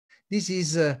this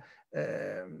is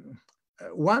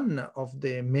one of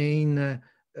the main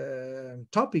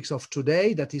topics of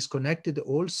today that is connected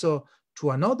also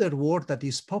to another word that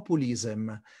is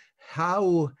populism.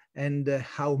 How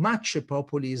much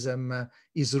populism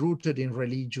is rooted in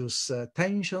religious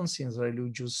tensions, in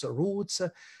religious roots.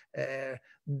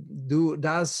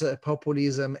 Does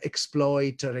populism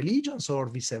exploit religions or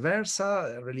vice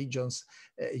versa? Religions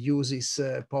uses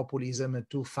populism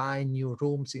to find new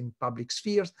rooms in public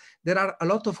spheres. There are a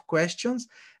lot of questions,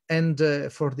 and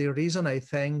for the reason I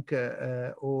thank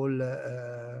all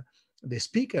the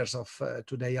speakers of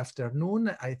today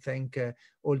afternoon. I thank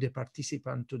all the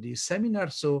participants to this seminar.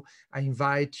 So I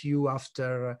invite you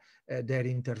after their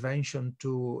intervention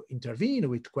to intervene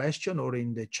with question or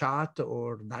in the chat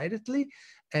or directly.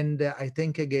 And I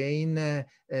thank again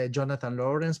Jonathan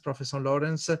Laurence, Professor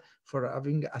Laurence, for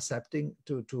having accepting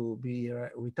to be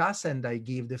with us. And I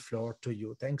give the floor to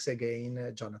you. Thanks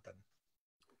again, Jonathan.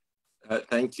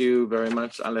 Thank you very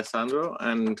much, Alessandro,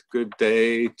 and good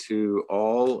day to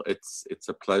all. It's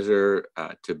a pleasure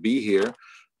to be here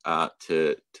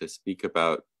to speak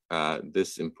about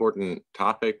this important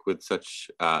topic with such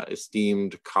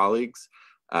esteemed colleagues.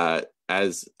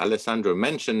 As Alessandro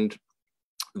mentioned,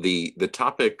 the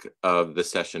topic of the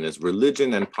session is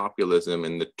religion and populism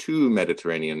in the two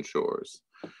Mediterranean shores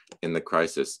in the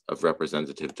crisis of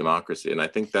representative democracy. And I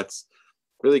think that's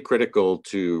really critical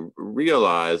to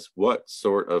realize what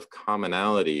sort of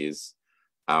commonalities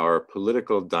our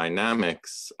political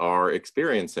dynamics are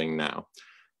experiencing now.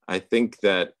 I think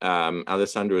that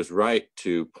Alessandro is right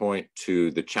to point to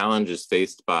the challenges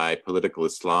faced by political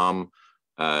Islam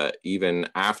even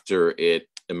after it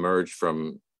emerged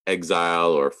from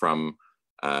exile or from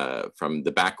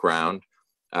the background.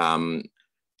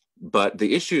 But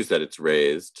the issues that it's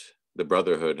raised, the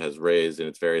Brotherhood has raised in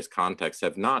its various contexts,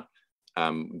 have not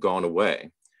gone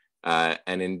away.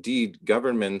 And indeed,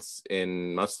 governments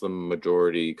in Muslim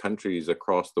majority countries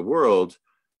across the world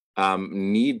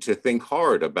need to think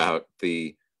hard about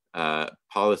the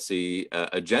policy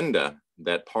agenda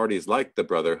that parties like the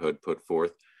Brotherhood put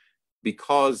forth,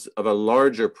 because of a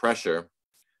larger pressure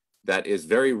that is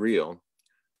very real,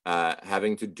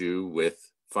 having to do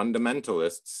with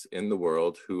fundamentalists in the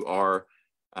world who are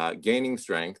gaining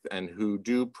strength and who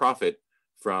do profit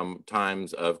from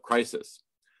times of crisis.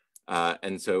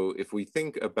 And so if we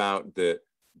think about the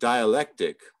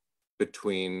dialectic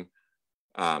between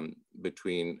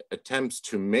attempts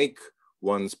to make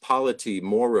one's polity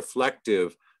more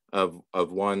reflective of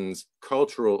one's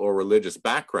cultural or religious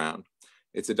background,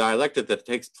 it's a dialectic that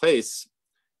takes place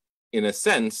in a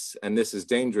sense, and this is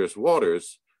dangerous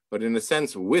waters, but in a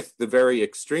sense with the very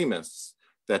extremists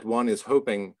that one is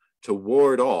hoping to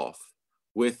ward off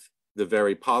with the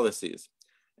very policies.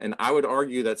 And I would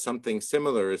argue that something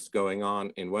similar is going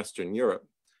on in Western Europe,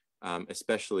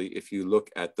 especially if you look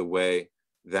at the way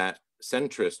that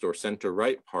centrist or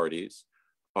center-right parties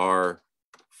are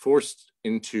forced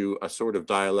into a sort of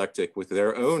dialectic with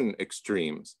their own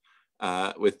extremes,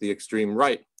 with the extreme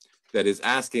right, that is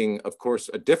asking, of course,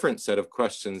 a different set of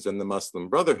questions than the Muslim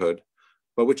Brotherhood,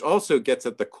 but which also gets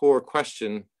at the core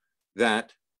question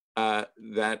that,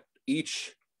 that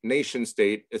each nation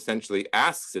state essentially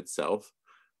asks itself,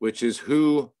 which is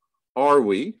who are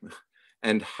we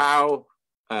and how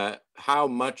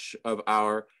much of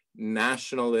our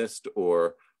nationalist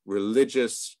or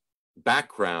religious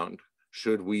background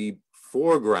should we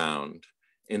foreground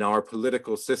in our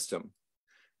political system,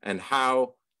 and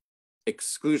how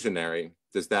exclusionary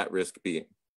does that risk be?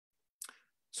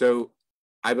 So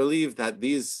I believe that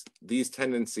these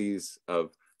tendencies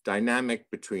of dynamic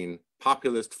between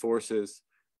populist forces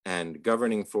and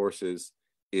governing forces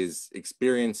is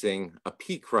experiencing a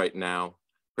peak right now,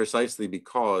 precisely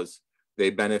because they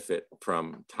benefit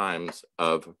from times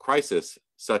of crisis,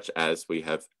 such as we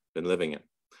have been living in.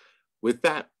 With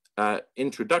that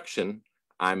introduction,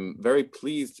 I'm very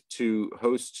pleased to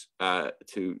host,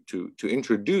 to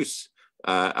introduce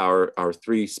our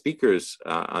three speakers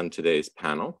on today's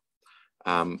panel.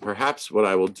 Perhaps what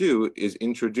I will do is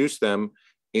introduce them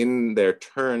in their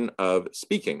turn of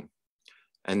speaking.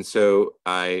 And so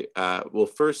I will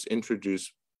first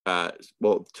introduce,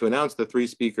 well, to announce the three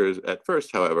speakers at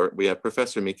first, however, we have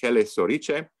Professor Michele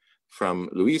Sorice from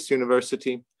Lyon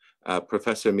University,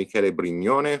 Professor Michele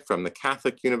Brignone from the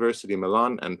Catholic University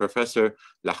Milan, and Professor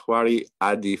Lahouari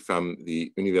Addi from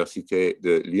the Université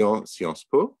de Lyon Sciences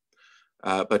Po.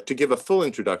 But to give a full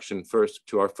introduction first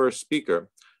to our first speaker,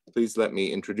 please let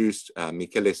me introduce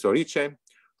Michele Sorice,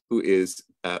 who is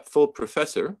a full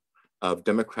professor of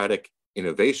democratic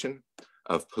innovation,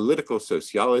 of political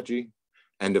sociology,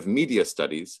 and of media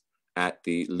studies at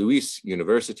the Luis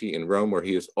University in Rome, where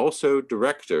he is also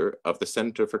director of the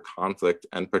Center for Conflict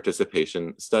and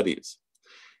Participation Studies.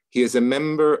 He is a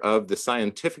member of the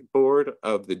scientific board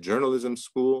of the Journalism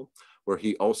School, where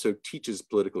he also teaches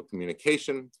political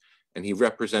communication, and he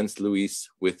represents Luis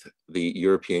with the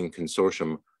European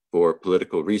Consortium for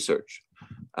Political Research.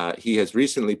 He has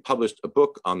recently published a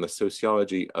book on the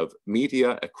sociology of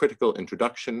media, a critical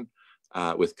introduction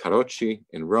with Carocci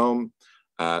in Rome.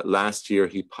 Last year,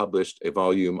 he published a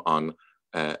volume on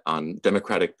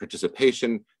democratic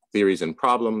participation, theories and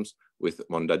problems with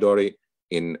Mondadori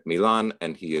in Milan,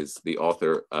 and he is the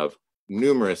author of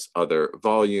numerous other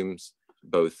volumes,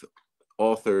 both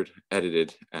authored,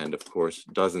 edited, and of course,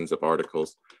 dozens of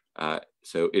articles.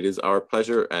 So it is our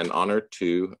pleasure and honor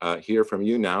to hear from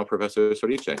you now, Professor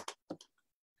Sorice.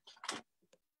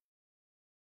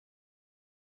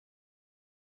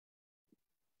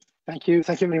 Thank you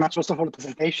very much also for the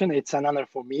presentation. It's an honor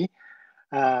for me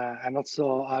and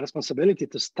also a responsibility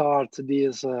to start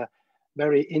this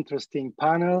very interesting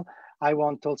panel. I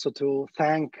want also to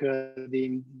thank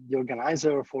the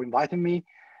organizer for inviting me,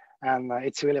 and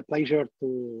it's really a pleasure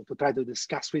to try to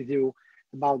discuss with you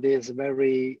about this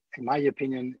very, in my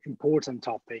opinion, important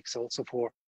topics also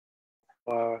for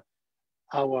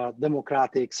our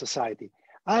democratic society.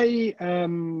 I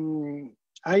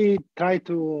try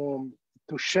to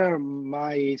share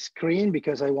my screen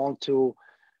because I want to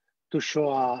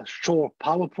show a short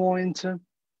PowerPoint.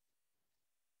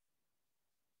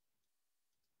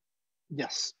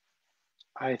 Yes,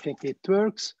 I think it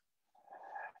works.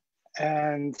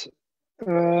 And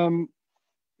when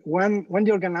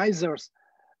the organizers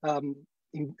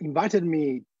invited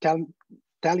me,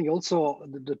 telling also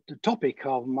the topic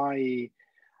of my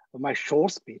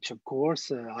short speech, of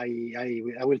course, I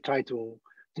will try to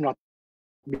not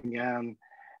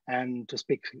and to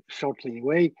speak shortly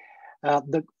anyway.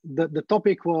 The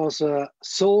topic was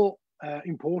so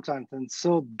important and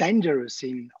so dangerous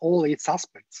in all its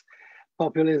aspects: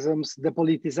 populism's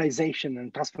depoliticization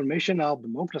and transformation of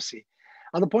democracy.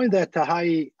 At the point that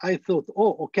I thought,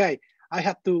 oh, okay, I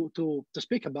have to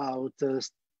speak about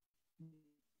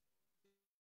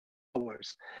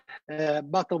hours,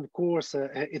 but of course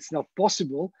it's not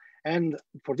possible, and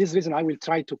for this reason I will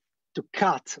try to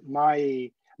cut my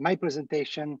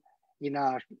presentation in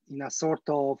a sort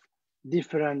of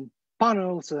different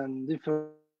panels and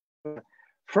different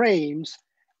frames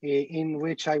in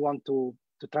which I want to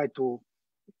try to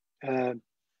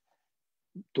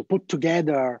put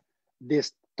together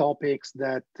these topics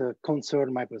that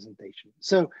concern my presentation.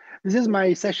 So this is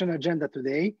my session agenda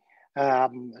today, a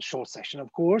short session,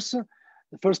 of course.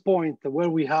 The first point, where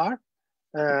we are,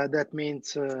 that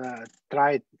means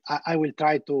I will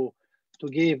try to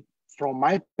give, from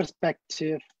my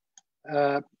perspective,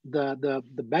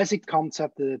 the basic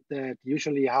concept that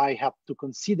usually I have to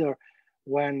consider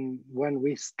when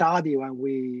we study, when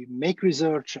we make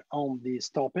research on this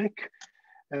topic.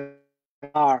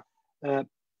 Are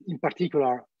in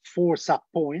particular 4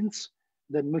 sub-points: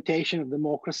 the mutation of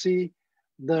democracy,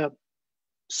 the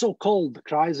so-called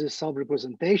crisis of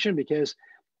representation, because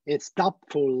it's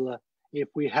doubtful if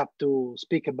we have to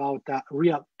speak about a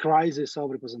real crisis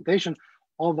of representation,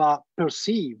 of a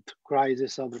perceived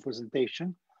crisis of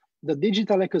representation, the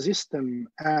digital ecosystem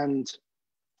and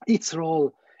its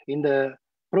role in the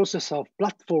process of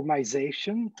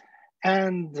platformization,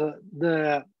 and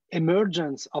the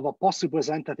emergence of a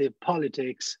post-representative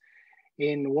politics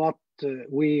in what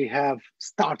we have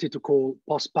started to call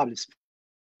post-public.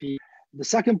 The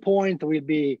second point will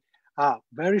be a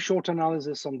very short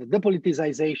analysis on the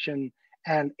depoliticization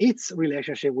and its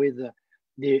relationship with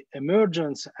the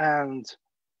emergence and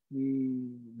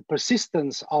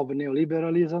persistence of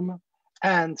neoliberalism.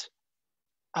 And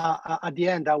at the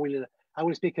end, I will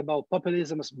speak about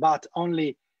populism, but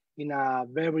only in a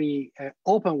very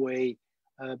open way,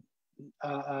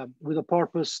 with a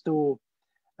purpose to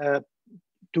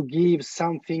give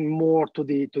something more to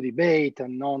the debate,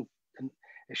 and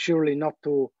surely not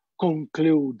to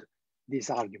conclude this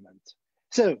argument.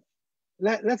 So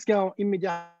let's go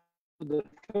immediately to the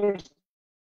first,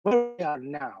 where we are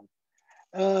now.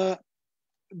 The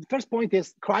first point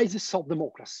is crisis of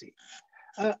democracy.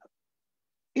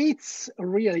 Is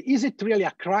it really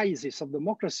a crisis of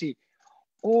democracy,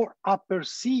 or a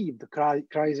perceived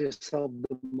crisis of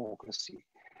democracy?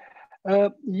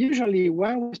 Usually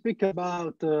when we speak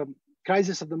about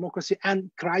crisis of democracy and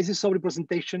crisis of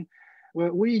representation,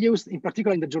 we use, in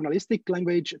particular in the journalistic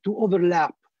language, to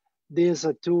overlap these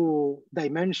 2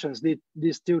 dimensions,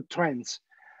 these 2 trends.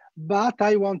 But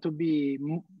I want to be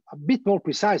a bit more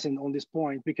precise on this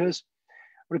point, because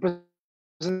representation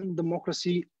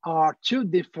democracy are two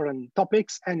different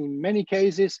topics, and in many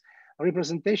cases,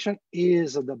 representation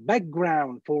is the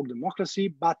background for democracy,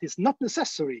 but it's not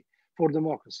necessary for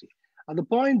democracy. At the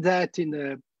point that in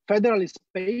the Federalist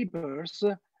Papers,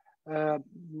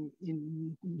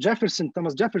 in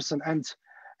Thomas Jefferson,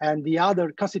 and the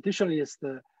other constitutionalist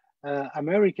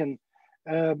American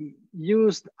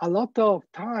used a lot of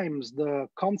times the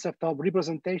concept of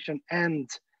representation and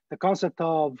the concept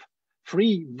of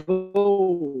free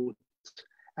vote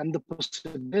and the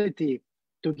possibility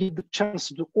to give the chance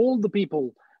to all the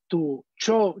people to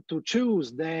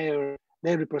choose their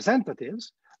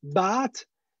representatives, but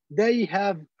they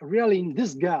have really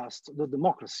discussed the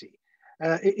democracy.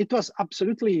 It was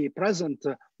absolutely present,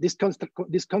 this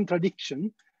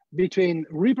contradiction between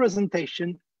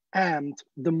representation and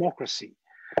democracy.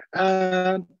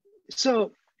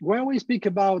 So when we speak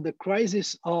about the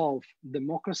crisis of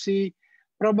democracy,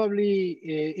 probably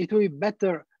it will be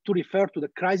better to refer to the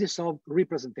crisis of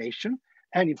representation,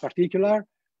 and in particular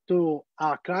to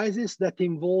a crisis that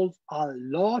involves a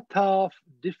lot of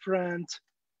different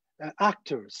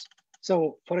actors.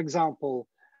 So, for example,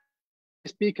 we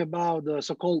speak about the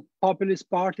so-called populist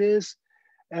parties.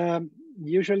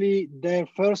 Usually their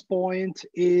first point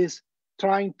is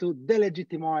trying to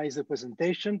delegitimize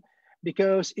representation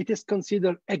because it is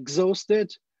considered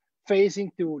exhausted,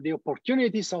 facing to the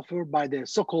opportunities offered by the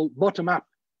so-called bottom-up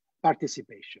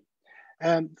participation.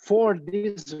 And for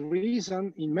this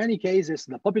reason, in many cases,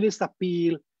 the populist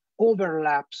appeal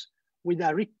overlaps with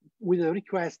a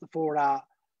request for a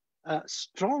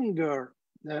stronger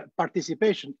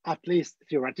participation, at least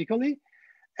theoretically,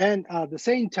 and at the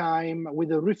same time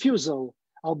with a refusal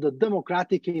of the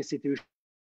democratic institution,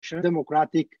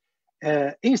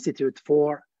 institute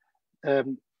for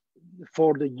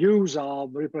the use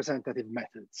of representative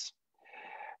methods.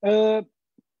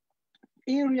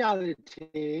 In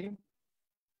reality,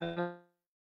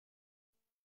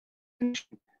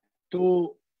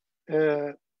 to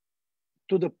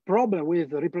the problem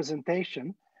with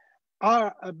representation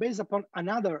are based upon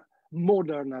another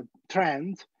modern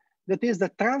trend, that is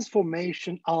the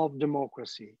transformation of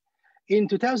democracy. In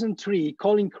 2003,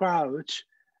 Colin Crouch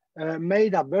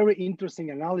made a very interesting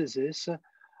analysis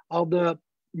of the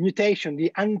mutation,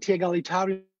 the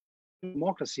anti-egalitarian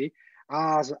democracy,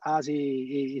 as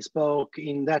he spoke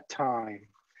in that time.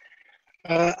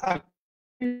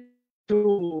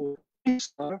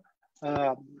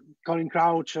 Colin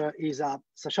Crouch is a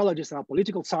sociologist and a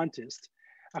political scientist.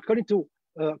 According to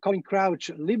Colin Crouch,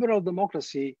 liberal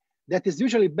democracy that is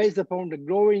usually based upon the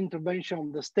growing intervention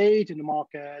of the state in the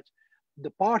market,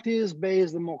 the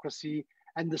parties-based democracy,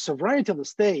 and the sovereignty of the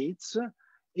states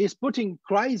is put in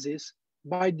crisis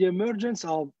by the emergence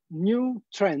of new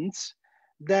trends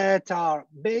that are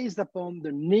based upon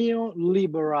the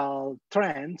neoliberal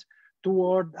trend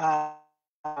toward a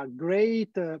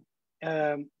great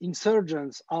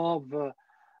insurgence of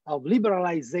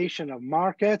liberalization of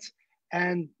markets,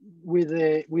 and with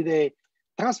a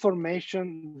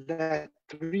transformation that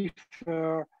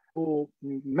refer to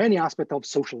many aspects of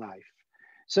social life.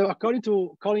 So according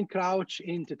to Colin Crouch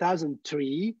in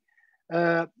 2003,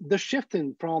 the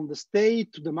shifting from the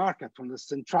state to the market, from the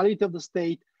centrality of the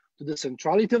state to the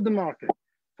centrality of the market,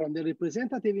 from the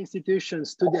representative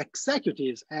institutions to the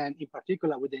executives, and in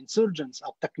particular with the insurgence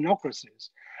of technocracies,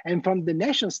 and from the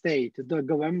nation state to the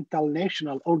governmental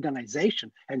national organization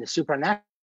and the supranational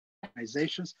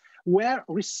organizations, were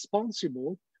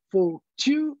responsible for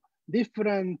two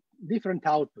different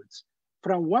outputs.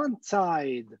 From one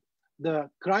side, the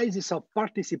crisis of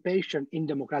participation in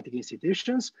democratic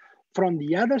institutions. From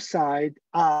the other side,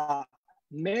 a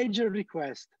major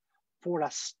request for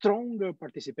a stronger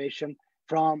participation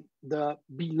from the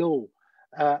below.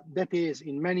 That is,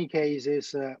 in many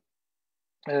cases,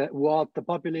 what the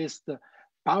populist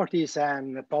parties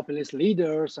and populist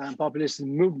leaders and populist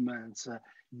movements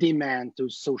demand to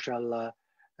social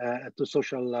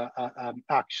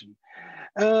action.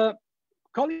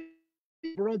 Colin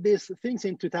brought these things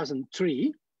in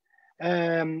 2003.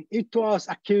 He was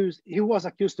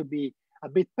accused to be a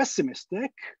bit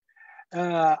pessimistic.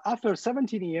 After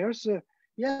 17 years,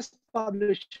 he has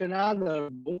published another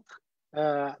book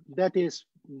that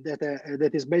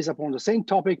is based upon the same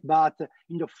topic, but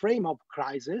in the frame of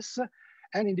crisis.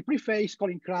 And in the preface,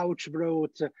 Colin Crouch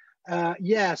wrote,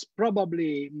 yes,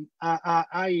 probably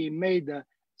I made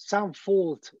some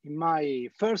fault in my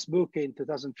first book in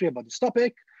 2003 about this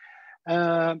topic,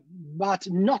 but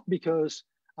not because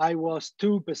I was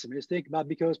too pessimistic, but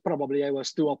because probably I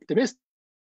was too optimistic.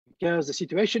 Because the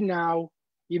situation now,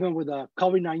 even with the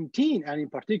COVID-19, and in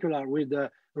particular with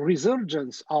the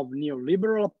resurgence of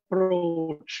neoliberal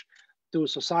approach to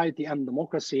society and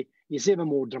democracy is even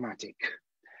more dramatic.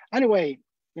 Anyway,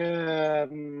 I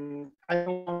don't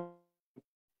want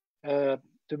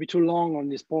to be too long on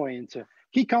this point.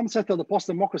 Key concept of the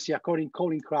post-democracy, according to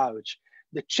Colin Crouch,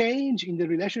 the change in the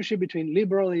relationship between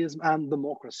liberalism and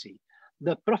democracy,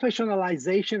 the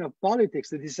professionalization of politics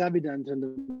that is evident in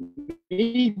the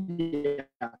media,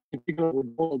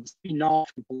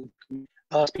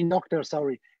 spin doctor,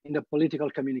 in the political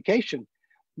communication,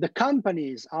 the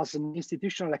companies as an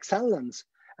institutional excellence,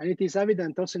 and it is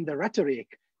evident also in the rhetoric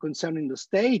concerning the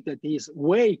state that is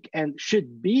weak and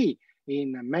should be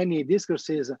in many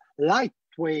discourses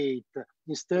lightweight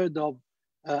instead of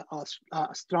a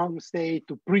strong state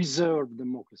to preserve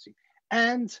democracy.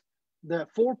 And the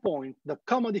 4th point, the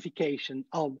commodification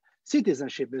of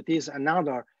citizenship, that is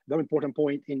another very important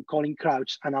point in Colin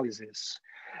Crouch's analysis.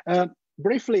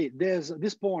 Briefly, there's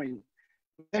this point,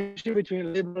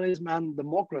 between liberalism and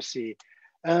democracy.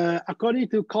 According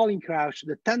to Colin Crouch,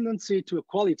 the tendency to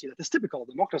equality that is typical of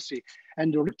democracy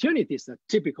and the opportunities that are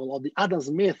typical of the Adam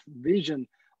Smith vision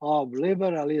of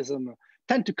liberalism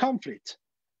tend to conflict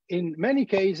in many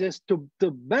cases to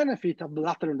the benefit of the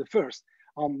latter and the first,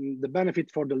 the benefit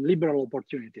for the liberal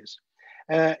opportunities.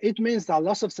 It means a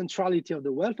loss of centrality of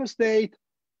the welfare state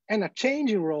and a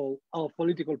changing role of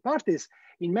political parties,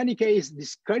 in many cases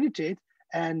discredited,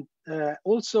 and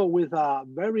also with a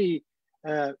very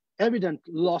evident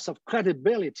loss of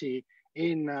credibility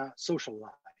in social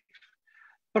life.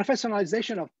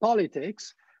 Professionalization of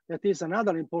politics, that is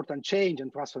another important change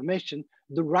and transformation.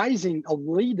 The rising of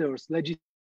leaders,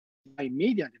 by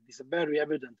media, that is very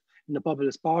evident in the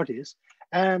populist parties,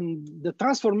 and the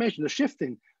transformation, the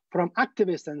shifting from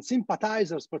activists and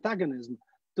sympathizers protagonism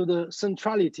to the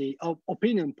centrality of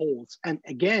opinion polls, and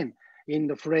again, in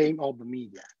the frame of the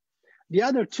media. The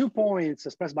other 2 points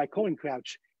expressed by Colin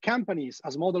Crouch, companies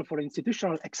as model for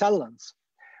institutional excellence.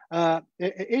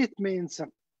 It means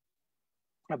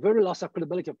a very loss of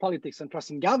credibility of politics and trust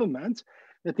in government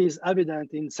that is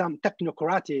evident in some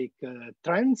technocratic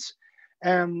trends,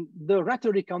 and the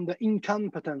rhetoric on the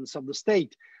incompetence of the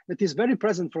state that is very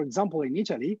present, for example, in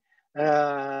Italy.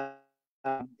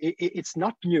 It's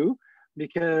not new,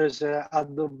 because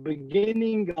at the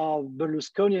beginning of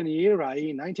Berlusconian era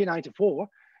in 1994,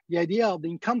 the idea of the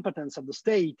incompetence of the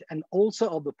state and also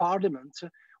of the parliament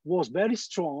was very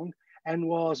strong and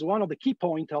was one of the key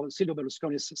points of Silvio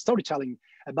Berlusconi's storytelling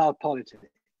about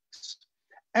politics.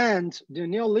 And the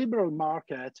neoliberal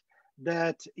market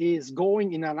that is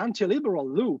going in an anti-liberal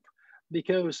loop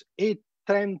because it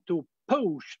tends to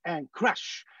push and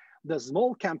crush the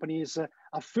small companies,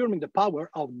 affirming the power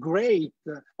of great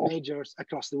majors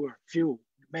across the world, few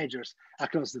majors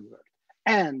across the world.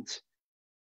 And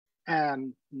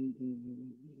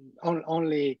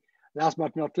only last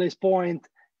but not least point,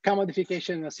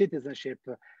 commodification of citizenship.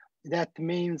 That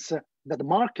means that the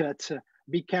market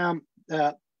become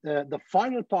the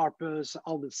final purpose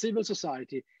of the civil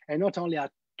society and not only a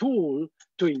tool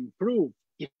to improve,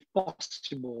 if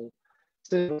possible,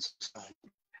 civil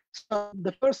society. So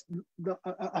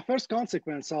a first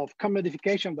consequence of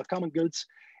commodification of the common goods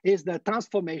is the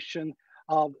transformation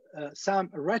of some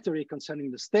rhetoric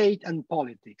concerning the state and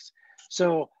politics.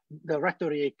 So the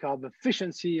rhetoric of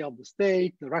efficiency of the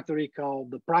state, the rhetoric of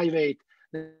the private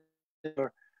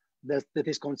that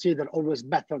is considered always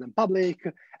better than public,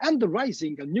 and the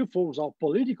rising of new forms of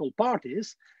political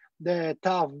parties that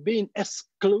have been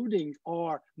excluding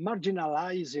or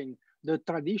marginalizing the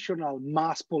traditional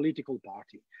mass political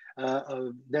party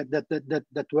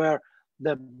that were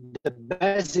the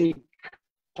basic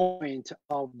point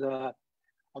of the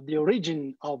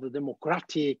origin of the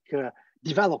democratic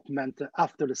development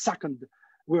after the Second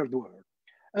World War.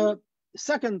 Third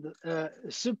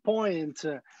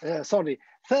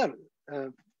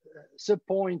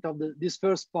sub-point of this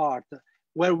first part,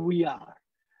 where we are.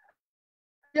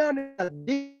 We are in a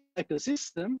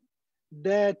ecosystem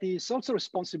that is also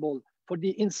responsible for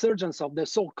the insurgence of the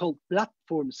so-called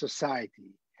platform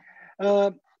society.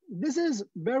 This is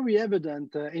very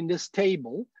evident in this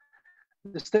table.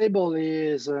 This table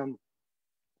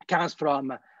comes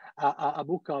from a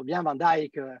book of Jan van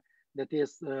Dijk that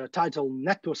is titled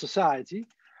Network Society,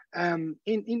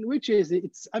 in which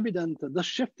it's evident the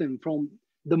shifting from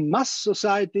the mass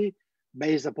society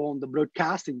based upon the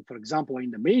broadcasting, for example,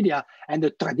 in the media, and the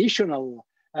traditional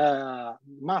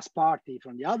mass party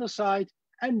from the other side,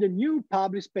 and the new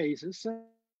public spaces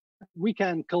we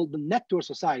can call the network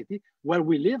society, where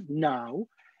we live now,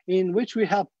 in which we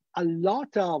have a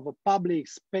lot of public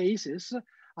spaces,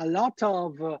 a lot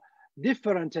of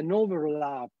different and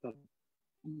overlap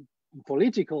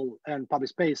political and public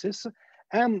spaces,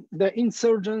 and the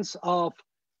insurgence of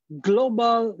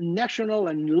global, national,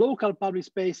 and local public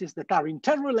spaces that are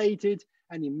interrelated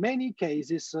and in many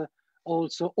cases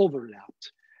also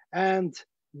overlapped. And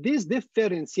this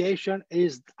differentiation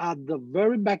is at the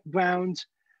very background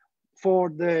for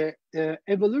the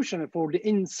evolution, for the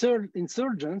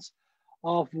insurgence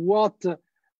of what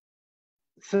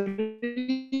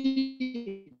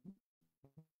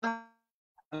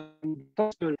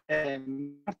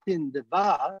Martin de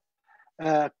Waal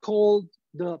called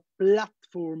the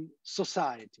platform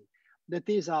society. That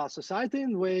is a society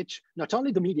in which not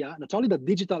only the media, not only the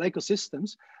digital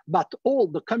ecosystems, but all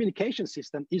the communication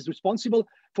system is responsible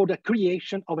for the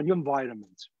creation of a new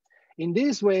environment. In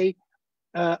this way,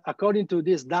 according to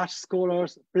these Dutch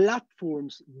scholars,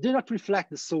 platforms do not reflect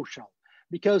the social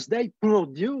because they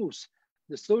produce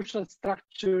the social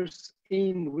structures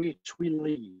in which we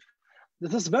live.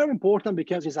 This is very important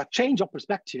because it's a change of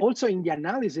perspective. Also in the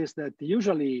analysis that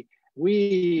usually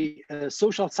we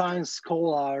social science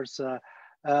scholars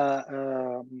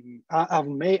have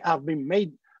been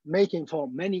making for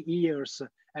many years,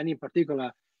 and in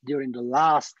particular during the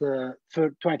last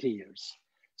 20 years.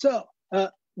 So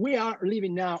we are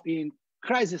living now in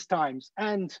crisis times,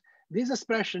 and this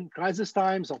expression, crisis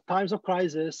times or times of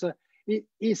crisis, it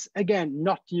is again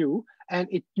not new, and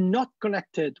it's not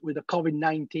connected with the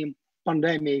COVID-19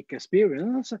 pandemic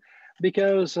experience,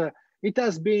 because it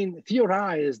has been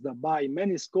theorized by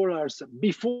many scholars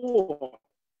before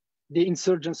the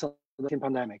insurgence of the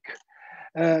pandemic.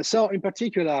 So in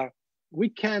particular, we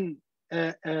can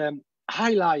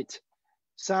highlight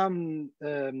some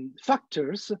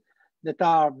factors that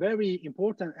are very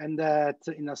important and that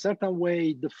in a certain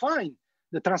way define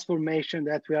the transformation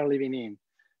that we are living in.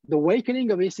 The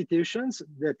awakening of institutions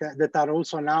that are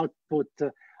also an output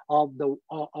of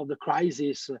the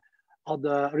crisis of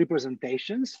the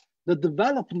representations, the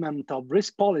development of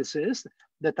risk policies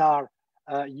that are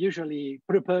usually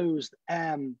proposed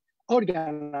and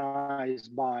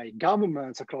organized by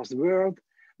governments across the world,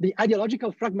 the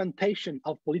ideological fragmentation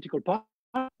of political parties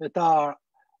that are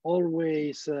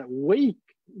always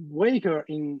weaker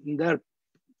in their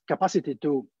capacity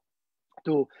to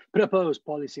propose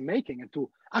policy making and to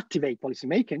activate policy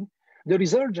making, the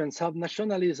resurgence of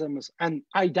nationalisms and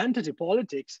identity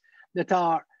politics that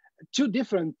are two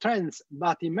different trends,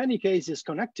 but in many cases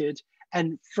connected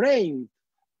and framed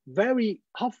very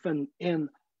often in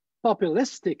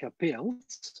populistic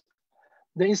appeals,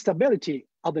 the instability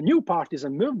of the new parties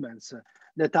and movements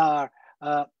that are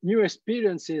new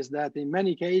experiences that in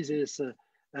many cases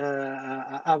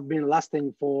have been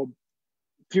lasting for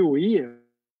few years.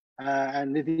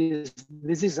 And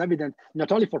this is evident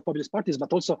not only for populist parties,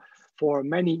 but also for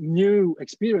many new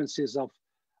experiences of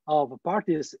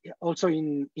parties, also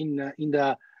in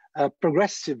the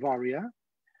progressive area.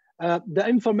 The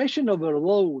information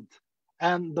overload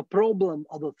and the problem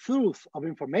of the truth of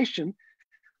information,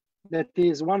 that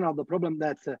is one of the problems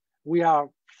that we are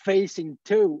facing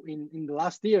too in the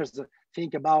last years.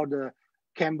 Think about the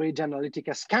Cambridge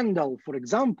Analytica scandal, for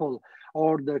example,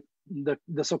 or the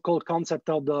so-called concept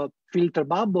of the filter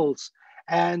bubbles.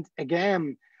 And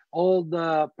again, all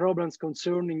the problems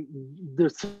concerning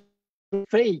the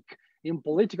fake in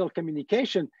political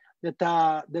communication that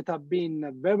have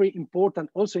been very important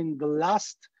also in the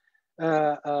last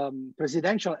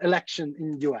presidential election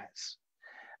in the US.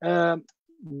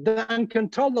 The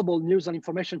uncontrollable news and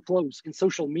information flows in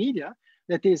social media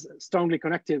that is strongly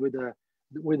connected with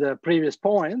the previous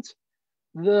point.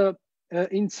 The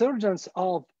insurgence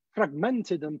of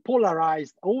fragmented and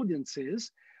polarized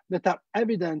audiences that are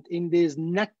evident in this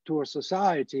network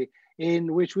society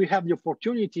in which we have the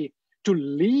opportunity to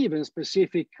live in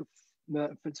specific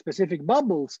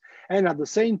bubbles, and at the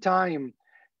same time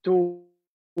to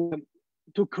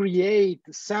create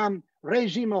some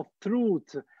regime of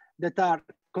truth that are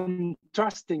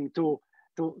contrasting to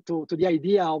the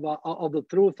idea of the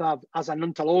truth as an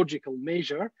ontological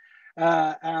measure,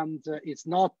 and it's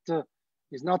not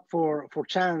for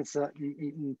chance.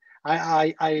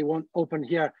 I won't open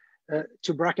here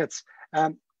two brackets.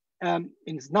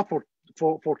 It's not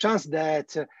for chance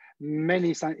that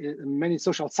many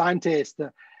social scientists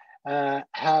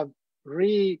have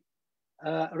refound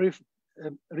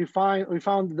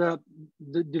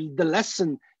the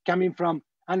lesson coming from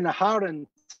Hannah Arendt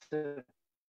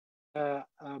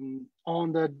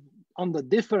on the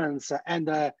difference and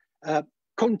the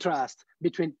contrast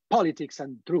between politics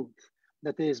and truth.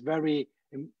 That is very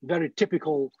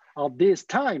typical of this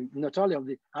time, not only of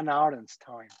the Hannah Arendt's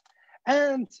time.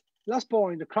 And last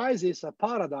point, the crisis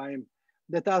paradigm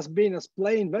that has been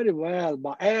explained very well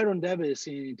by Aaron Davis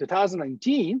in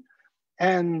 2019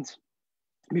 and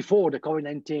before the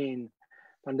COVID-19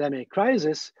 pandemic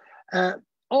crisis,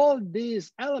 all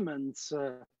these elements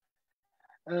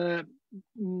can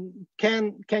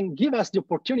give us the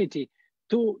opportunity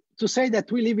to say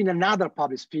that we live in another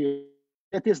public sphere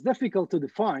that is difficult to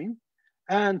define.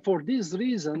 And for this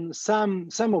reason, some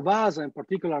of us, in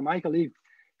particular my colleague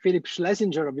Philip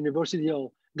Schlesinger of University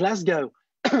of Glasgow,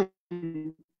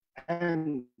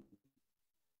 and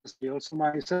also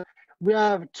myself, we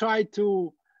have tried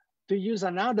to use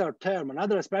another term,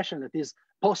 another expression that is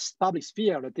post-public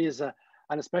sphere, that is an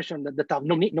expression that have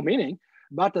no meaning,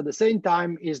 but at the same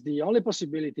time is the only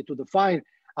possibility to define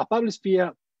a public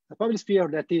sphere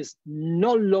that is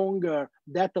no longer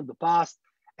that of the past,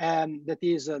 and that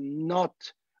is not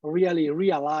really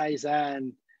realized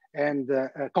and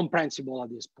comprehensible at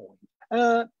this point.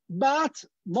 But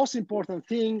most important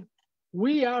thing,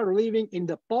 we are living in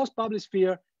the post-public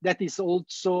sphere that is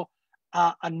also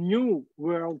a new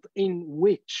world in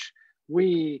which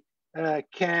we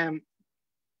can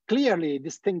clearly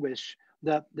distinguish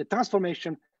the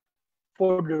transformation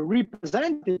for the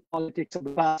representative politics of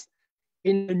the past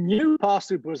in a new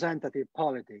post-representative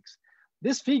politics.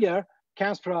 This figure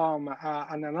comes from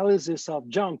an analysis of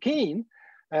John Keane,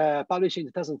 published in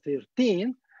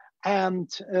 2013, and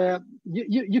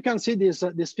you can see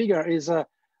this figure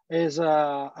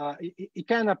it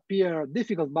can appear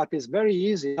difficult, but it's very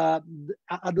easy. At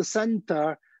the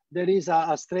center, there is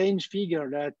a strange figure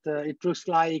that it looks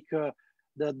like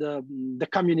the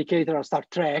communicator of Star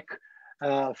Trek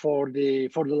for the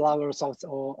lovers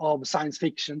of science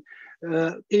fiction,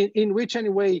 in which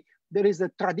anyway there is a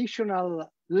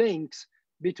traditional links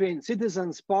between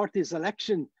citizens' parties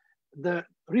election, the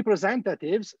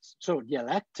representatives, so the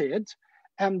elected,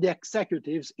 and the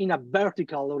executives in a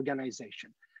vertical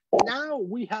organization. Now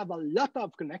we have a lot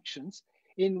of connections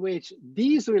in which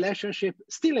these relationships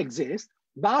still exist,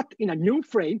 but in a new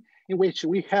frame in which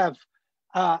we have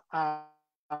a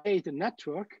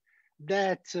network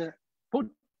that put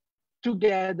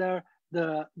together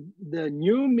the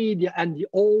new media and the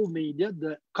old media,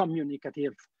 the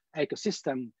communicative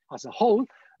ecosystem as a whole,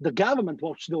 the government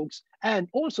watchdogs, and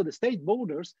also the state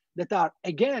borders that are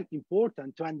again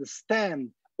important to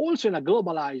understand also in a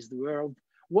globalized world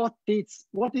what is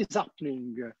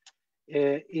happening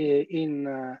in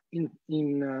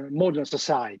modern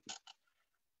society.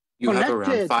 You have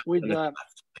around 5 minutes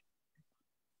left.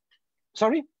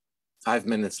 Sorry? 5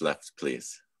 minutes left,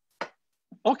 please.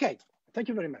 Okay, thank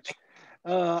you very much.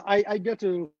 I get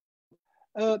to,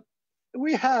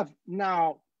 we have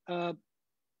now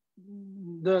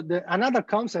another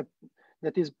concept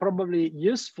that is probably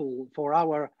useful for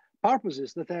our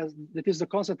purposes, that is the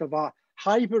concept of a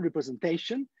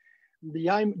hyper-representation. The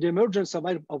emergence of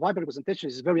hyper-representation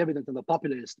is very evident in the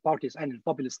populist parties and in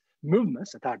populist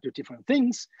movements that are two different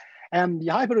things. And the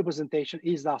hyper-representation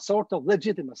is a sort of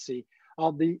legitimacy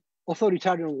of the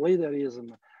authoritarian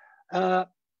leaderism. I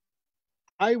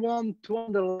want to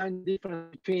underline the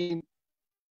difference between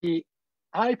the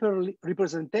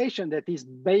hyper-representation that is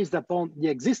based upon the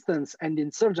existence and the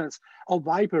insurgence of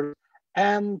hyper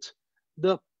and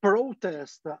the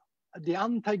protest, the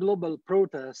anti-global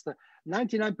protest.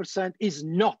 99% is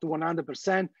not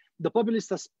 100%. The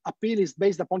populist appeal is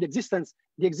based upon the existence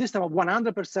of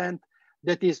 100%,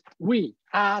 that is we,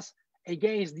 us,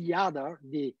 against the other,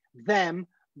 the them,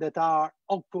 that are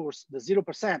of course the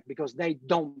 0% because they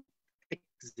don't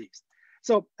exist.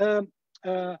 So, okay,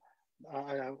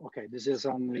 this is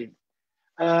only,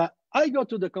 I go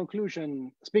to the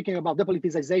conclusion, speaking about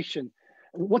depoliticization.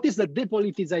 What is the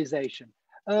depoliticization?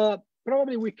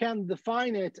 Probably we can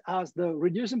define it as the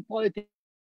reducing politics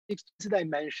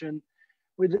dimension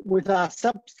with a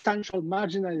substantial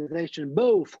marginalization,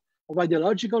 both of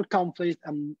ideological conflict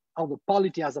and of the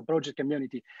polity as a project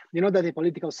community. You know that in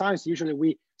political science, usually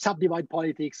we subdivide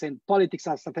politics, and politics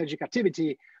as strategic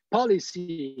activity,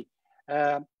 policy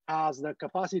as the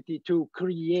capacity to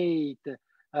create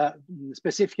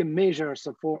specific measures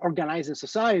for organizing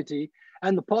society,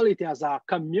 and the polity as a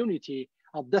community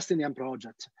of destiny and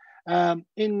project.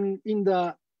 In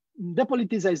the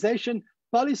depoliticization,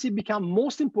 policy become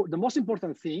the most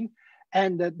important thing,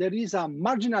 and there is a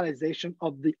marginalization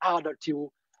of the other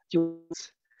two.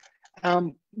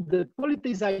 The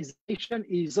politicization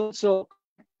is also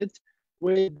connected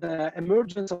with the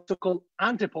emergence of so-called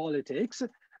anti-politics.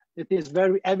 It is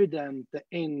very evident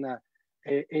in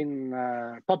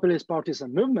populist parties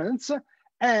and movements,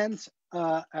 and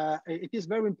it is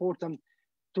very important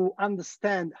to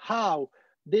understand how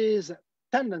this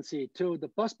tendency to the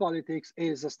post-politics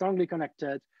is strongly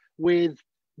connected with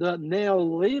the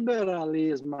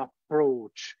neoliberalism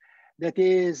approach that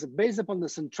is based upon the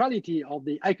centrality of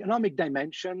the economic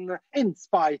dimension in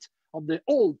spite of the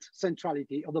old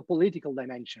centrality of the political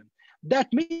dimension.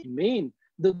 That means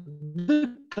the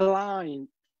decline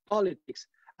of politics,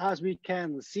 as we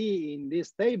can see in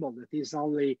this table, that is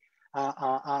only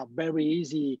a very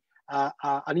easy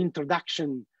an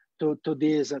introduction to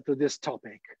this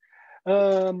topic.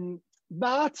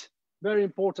 But very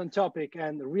important topic,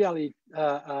 and really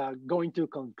going to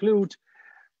conclude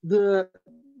the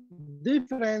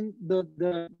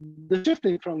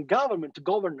shifting from government to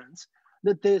governance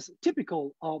that is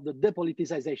typical of the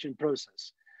depoliticization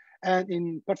process, and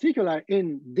in particular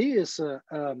in this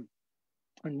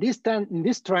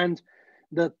trend,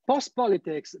 the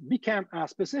post-politics became a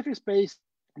specific space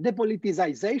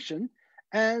depoliticization,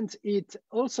 and it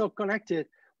also connected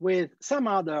with some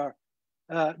other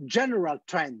general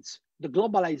trends, the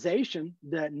globalization,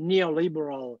 the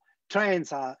neoliberal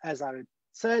trends, as I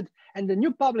said, and the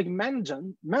new public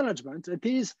management. It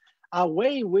is a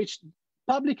way in which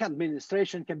public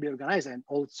administration can be organized, and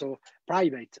also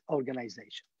private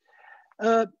organization.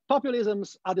 Populism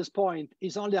at this point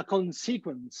is only a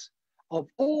consequence of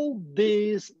all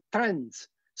these trends.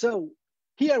 So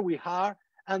here we are,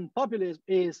 and populism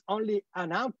is only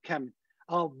an outcome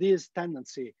of this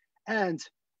tendency. And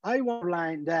I want to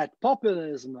underline that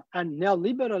populism and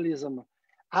neoliberalism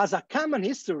has a common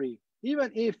history,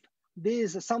 even if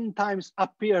these sometimes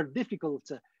appear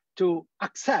difficult to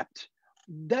accept.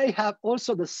 They have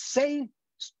also the same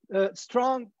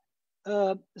strong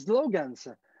slogans,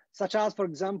 such as, for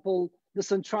example, the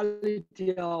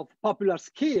centrality of popular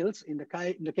skills in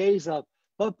the case of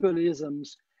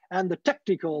populisms, and the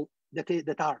technical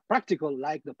that are practical,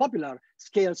 like the popular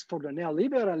skills for the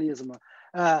neoliberalism.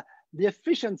 The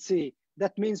efficiency,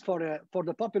 that means for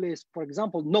the populists, for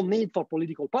example, no need for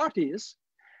political parties,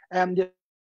 and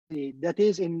that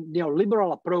is in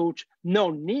neoliberal approach, no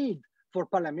need for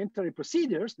parliamentary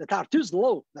procedures that are too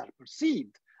slow, that are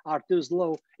perceived are too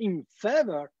slow, in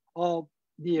favor of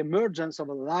the emergence of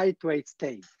a lightweight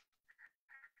state.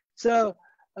 So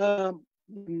I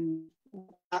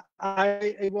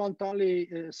want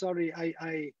only, sorry,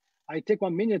 I take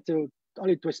 1 minute to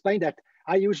explain that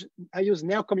I use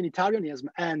neo-communitarianism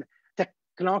and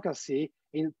technocracy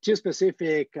in two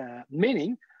specific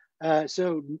meaning.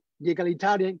 So the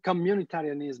egalitarian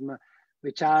communitarianism,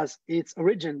 which has its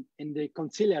origin in the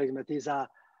conciliarism, that is a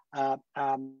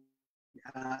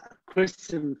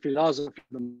Christian philosophy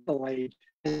of the Middle Age,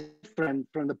 different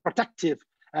from the protective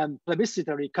and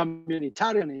plebiscitary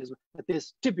communitarianism that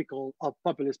is typical of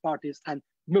populist parties and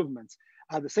movements.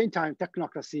 At the same time,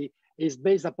 technocracy is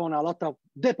based upon a lot of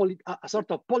a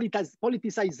sort of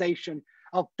politicization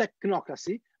of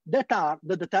technocracy that are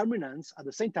the determinants at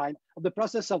the same time of the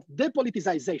process of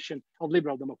depoliticization of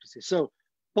liberal democracy. So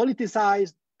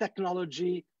politicize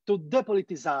technology to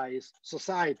depoliticize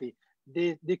society.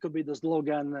 This could be the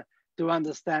slogan to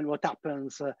understand what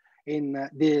happens in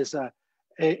this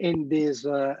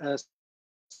situation.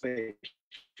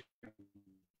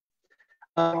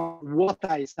 What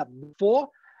I said before,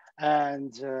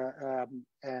 and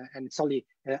it's only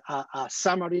a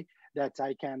summary that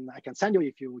I can send you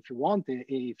if you want,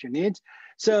 if you need.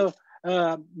 So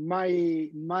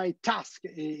my task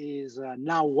is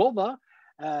now over.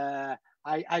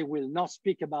 I will not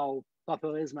speak about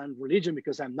populism and religion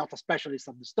because I'm not a specialist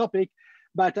of this topic,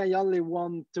 but I only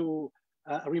want to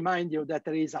remind you that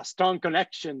there is a strong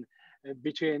connection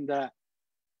between the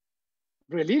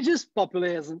religious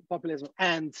populism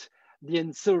and the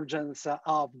insurgence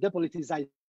of depoliticized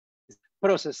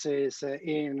processes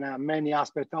in many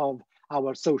aspects of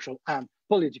our social and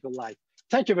political life.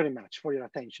 Thank you very much for your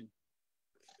attention.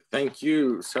 Thank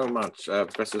you so much,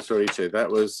 Professor Sorice. That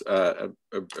was a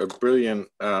brilliant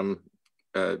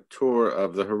tour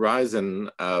of the horizon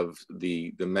of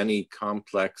the many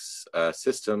complex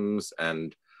systems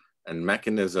and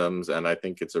mechanisms, and I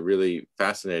think it's a really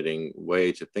fascinating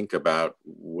way to think about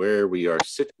where we are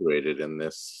situated in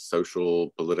this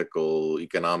social, political,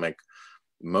 economic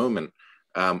moment.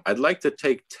 I'd like to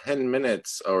take 10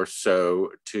 minutes or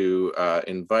so to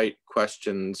invite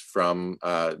questions from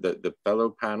the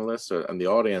fellow panelists and the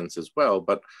audience as well,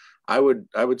 but I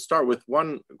would start with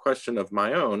one question of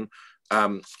my own,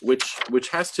 which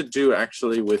has to do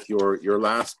actually with your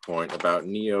last point about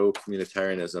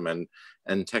neo-communitarianism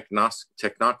and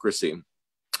technocracy,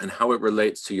 and how it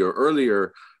relates to your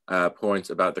earlier points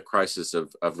about the crisis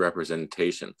of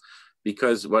representation.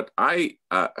 Because what I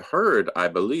heard, I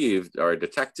believed, or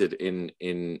detected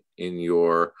in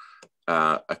your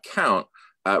account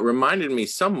reminded me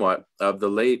somewhat of the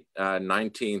late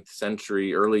 19th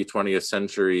century, early 20th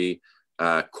century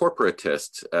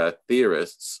corporatist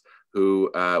theorists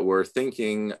who were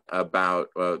thinking about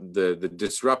the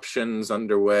disruptions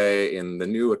underway in the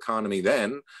new economy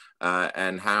then,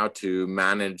 and how to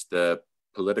manage the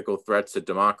political threats to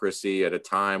democracy at a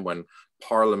time when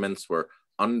parliaments were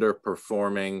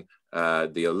underperforming,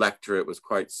 the electorate was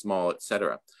quite small,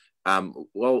 etc.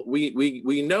 Well,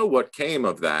 we know what came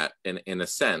of that in a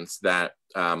sense, that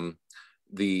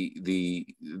the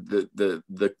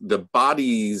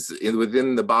bodies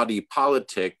within the body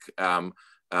politic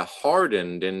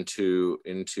hardened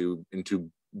into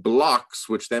blocks,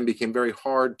 which then became very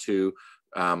hard to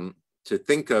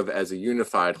think of as a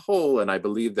unified whole. And I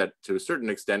believe that to a certain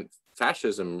extent,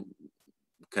 fascism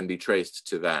can be traced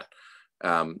to that,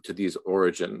 to these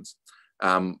origins.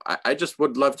 I just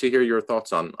would love to hear your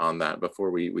thoughts on that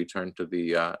before we turn to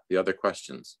the other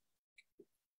questions.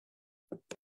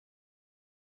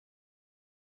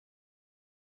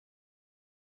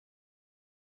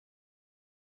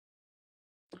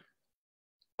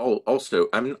 Oh, also,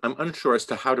 I'm unsure as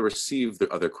to how to receive the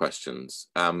other questions.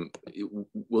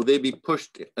 Will they be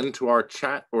pushed into our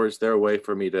chat, or is there a way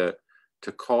for me to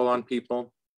call on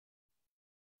people?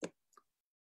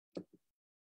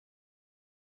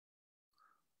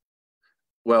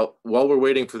 Well, while we're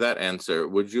waiting for that answer,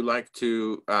 would you like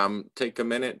to take a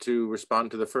minute to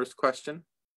respond to the first question?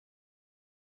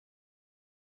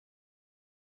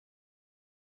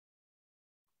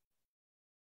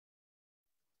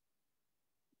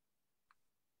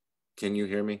 Can you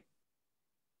hear me?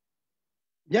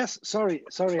 Yes, sorry.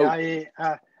 Oh. I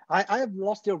have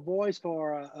lost your voice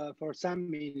for some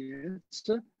minutes,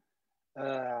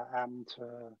 and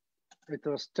it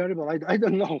was terrible. I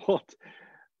don't know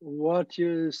what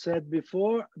you said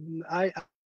before. I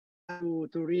have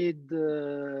to read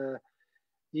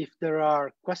if there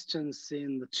are questions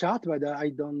in the chat, but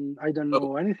I don't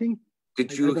know anything.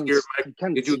 Did you hear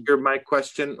my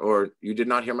question, or you did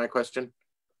not hear my question?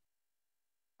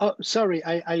 Oh, sorry.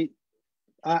 I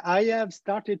have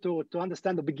started to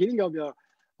understand the beginning of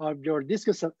your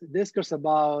discourse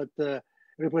about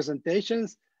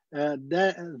representations.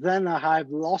 Then I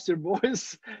have lost your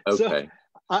voice. Okay. So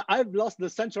I've lost the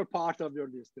central part of your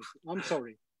discourse. I'm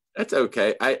sorry. That's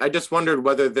okay. I just wondered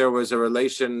whether there was a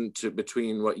relation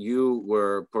between what you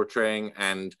were portraying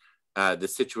and the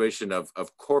situation of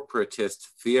corporatist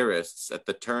theorists at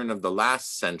the turn of the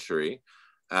last century,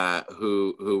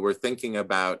 who were thinking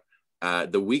about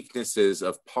the weaknesses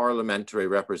of parliamentary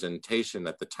representation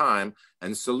at the time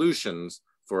and solutions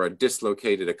for a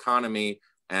dislocated economy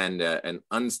and an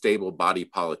unstable body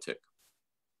politic.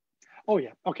 Oh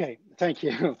yeah, okay, thank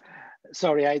you.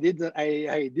 Sorry, I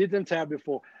didn't have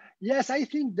before. Yes, I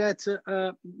think that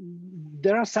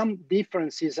there are some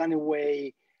differences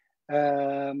anyway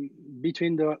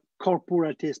between the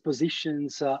corporatist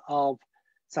positions of,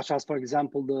 such as, for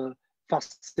example, the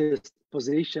fascist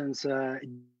positions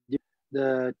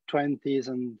the 20s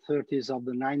and 30s of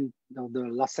the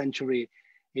last century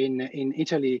in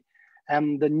Italy,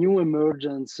 and the new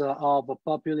emergence of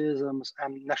populisms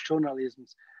and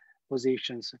nationalisms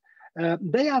positions.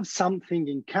 They have something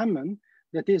in common,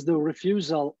 that is the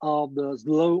refusal of the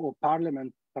slow of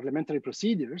parliamentary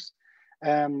procedures,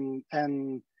 and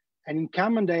in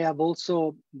common they have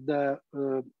also the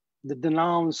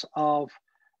denounce of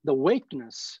the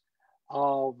weakness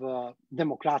of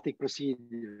democratic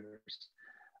procedures.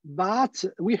 But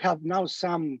we have now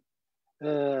some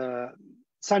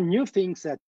new things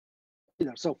that,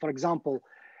 so for example,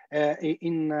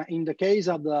 in the case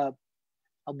of the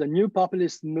new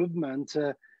populist movement,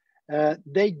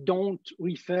 they don't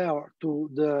refer to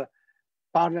the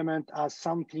parliament as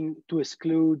something to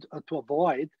exclude or to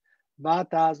avoid,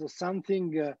 but as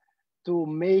something to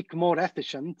make more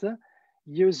efficient,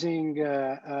 using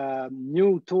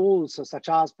new tools, such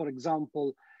as, for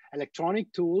example,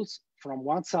 electronic tools from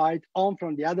one side, on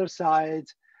from the other side,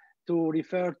 to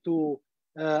refer to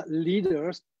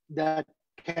leaders that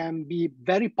can be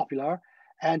very popular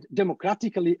and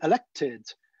democratically elected.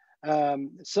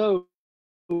 So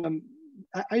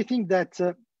I think that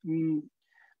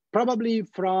probably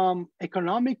from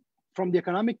the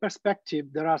economic perspective,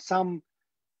 there are some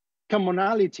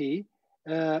commonality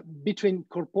between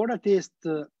corporatist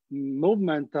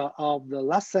movement of the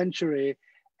last century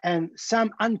and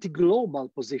some anti-global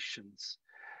positions,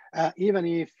 even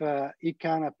if it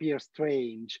can appear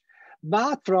strange.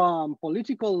 But from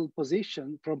political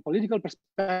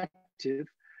perspective,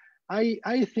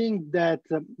 I think that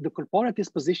the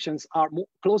corporatist positions are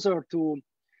closer to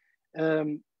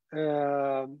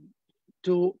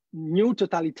new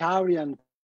totalitarian,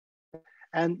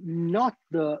 and not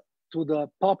to the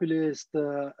populist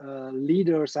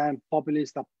leaders and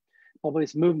populist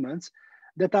movements.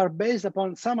 that are based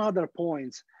upon some other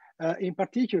points. In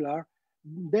particular,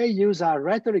 they use a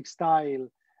rhetoric style.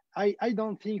 I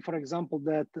don't think, for example,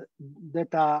 that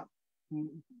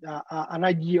an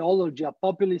ideology, a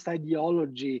populist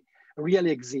ideology,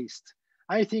 really exists.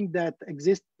 I think that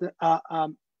exists a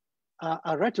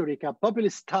rhetoric, a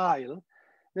populist style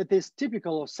that is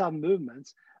typical of some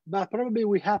movements, but probably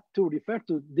we have to refer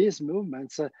to these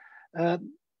movements,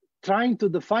 trying to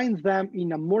define them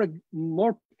in a more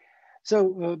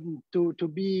so to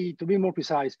be more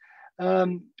precise.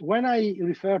 When I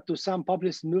refer to some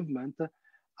populist movement,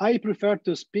 I prefer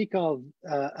to speak of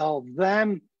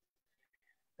them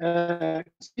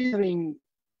considering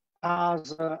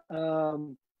as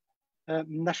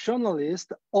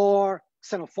nationalist or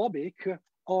xenophobic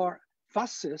or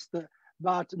fascist,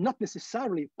 but not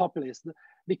necessarily populist,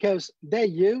 because they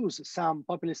use some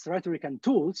populist rhetoric and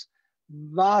tools,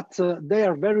 but they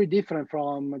are very different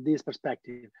from this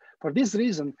perspective. For this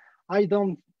reason, I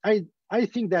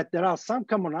think that there are some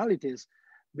commonalities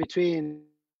between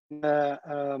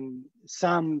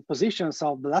some positions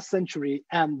of the last century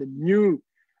and the new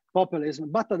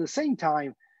populism, but at the same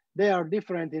time, they are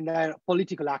different in their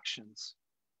political actions.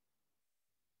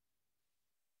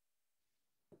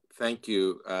 Thank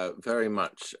you very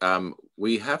much.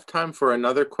 We have time for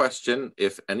another question.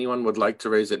 If anyone would like to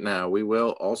raise it now, we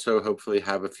will also hopefully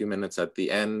have a few minutes at the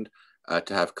end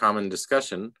to have common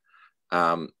discussion.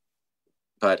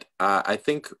 But I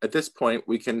think at this point,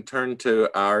 we can turn to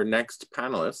our next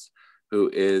panelist, who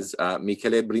is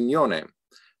Michele Brignone.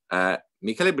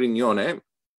 Michele Brignone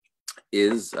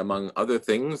is, among other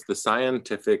things, the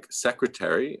scientific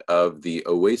secretary of the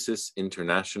Oasis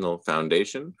International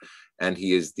Foundation, and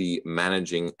he is the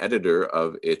managing editor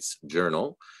of its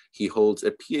journal. He holds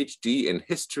a PhD in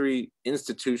history,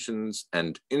 institutions,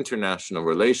 and international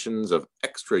relations of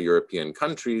extra-European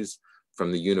countries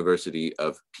from the University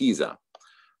of Pisa.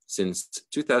 Since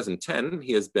 2010,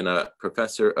 he has been a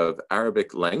professor of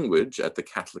Arabic language at the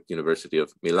Catholic University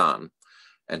of Milan,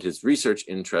 and his research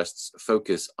interests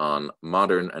focus on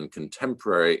modern and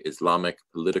contemporary Islamic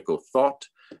political thought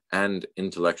and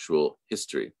intellectual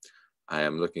history. I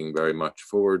am looking very much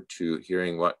forward to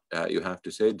hearing what you have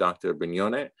to say, Dr.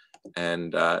 Brignone,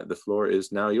 and the floor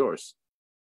is now yours.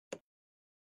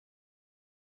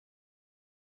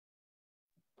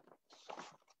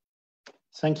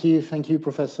 Thank you,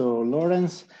 Professor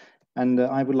Laurence. And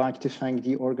I would like to thank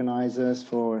the organizers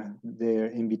for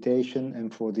their invitation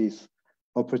and for this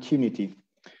opportunity.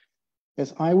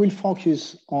 Yes, I will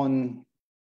focus on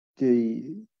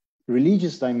the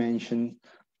religious dimension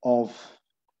of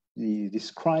this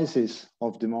crisis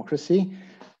of democracy,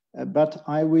 but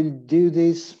I will do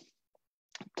this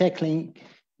tackling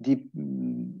the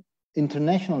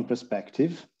international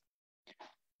perspective,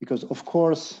 because of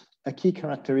course a key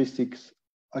characteristic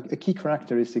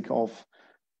of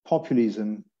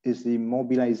populism is the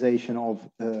mobilization of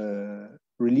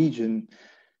religion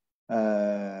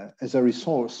as a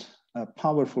resource, a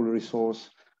powerful resource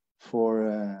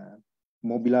for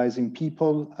mobilizing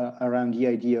people around the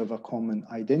idea of a common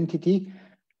identity.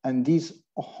 And this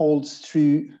holds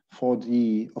true for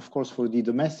of course, for the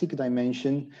domestic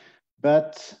dimension,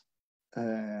 but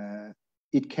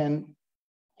it can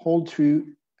hold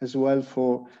true as well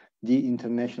for the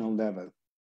international level.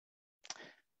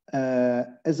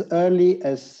 As early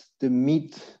as the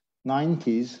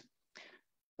mid-90s,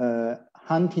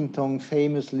 Huntington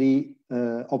famously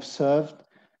observed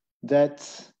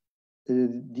that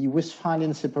the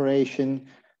Westphalian separation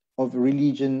of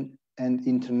religion and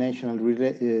international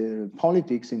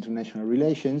politics, international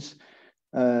relations,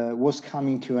 was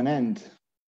coming to an end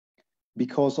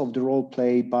because of the role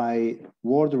played by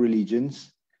world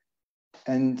religions,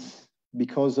 and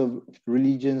because of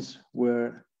religions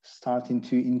were starting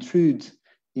to intrude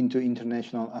into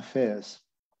international affairs.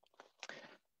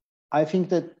 I think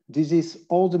that this is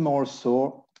all the more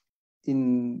so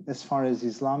as far as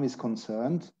Islam is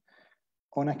concerned,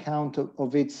 on account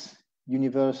of its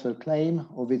universal claim,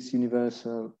 of its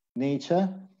universal nature,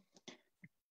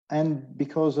 and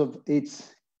because of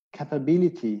its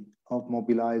capability of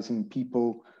mobilizing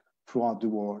people throughout the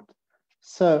world.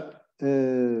 So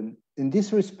in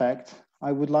this respect,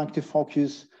 I would like to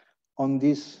focus on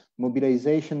this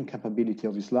mobilization capability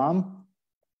of Islam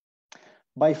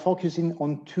by focusing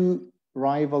on two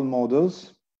rival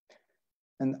models.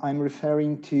 And I'm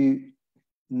referring to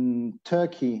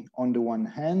Turkey on the one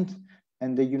hand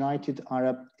and the United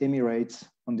Arab Emirates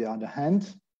on the other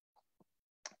hand.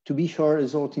 To be sure,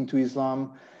 resorting to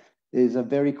Islam is a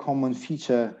very common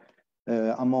feature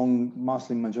among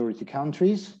Muslim majority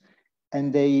countries,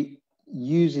 and they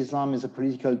use Islam as a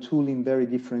political tool in very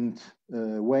different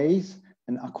ways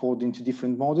and according to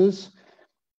different models.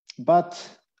 But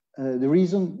the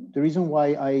reason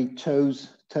why I chose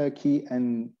Turkey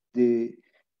and the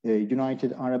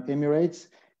United Arab Emirates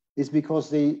is because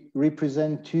they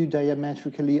represent two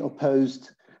diametrically opposed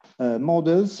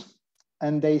models,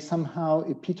 and they somehow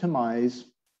epitomize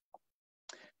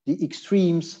the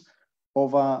extremes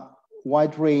of a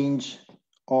wide range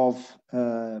of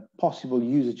possible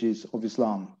usages of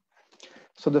Islam.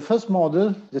 So the first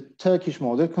model, the Turkish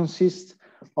model, consists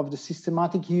of the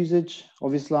systematic usage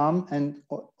of Islam and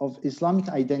of Islamic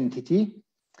identity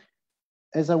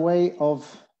as a way of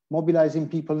mobilizing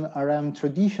people around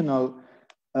traditional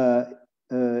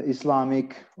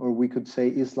Islamic, or we could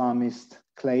say Islamist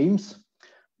claims,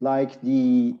 like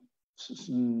the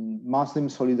Muslim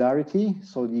solidarity,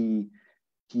 so the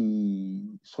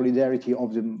solidarity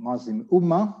of the Muslim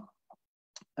Ummah,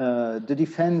 the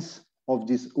defense of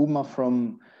this Ummah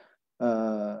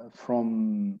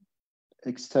from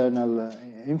external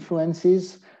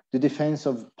influences, the defense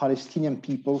of Palestinian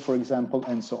people, for example,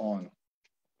 and so on.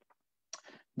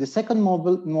 The second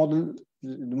model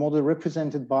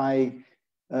represented by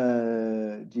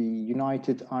the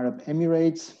United Arab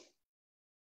Emirates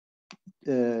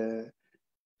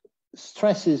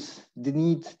stresses the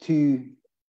need to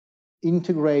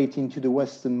integrate into the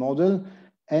Western model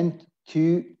and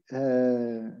to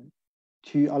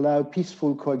allow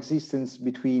peaceful coexistence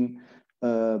between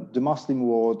the Muslim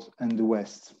world and the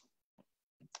West.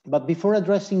 But before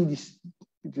addressing this,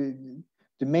 the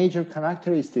major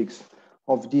characteristics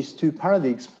of these two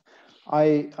paradigms,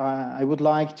 I would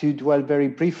like to dwell very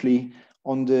briefly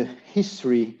on the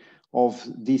history of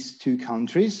these two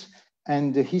countries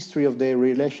and the history of their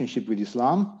relationship with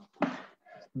Islam,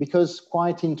 because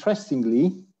quite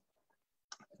interestingly,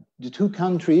 the two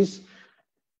countries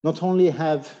not only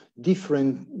have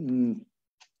different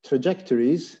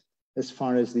trajectories as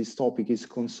far as this topic is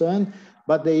concerned,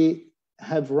 but they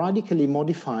have radically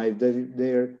modified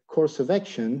their course of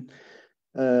action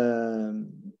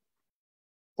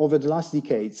over the last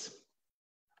decades.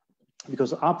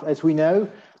 Because as we know,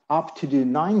 up to the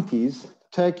 90s,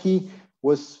 Turkey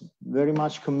was very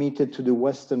much committed to the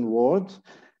Western world.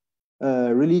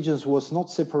 Religions was not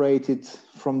separated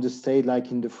from the state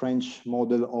like in the French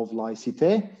model of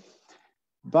laïcité,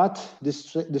 but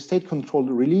the state-controlled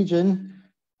religion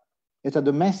at a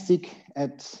domestic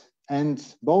and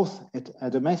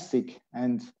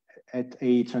at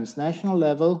a transnational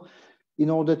level, in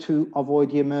order to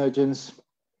avoid the emergence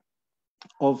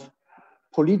of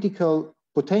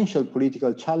potential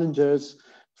political challengers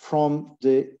from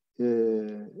the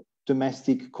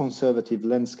domestic conservative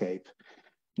landscape.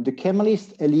 The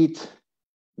Kemalist elite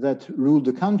that ruled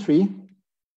the country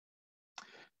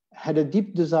had a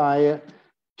deep desire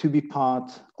to be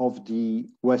part of the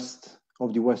West,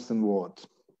 of the Western world.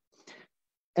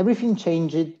 Everything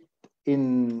changed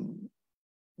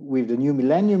with the new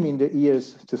millennium in the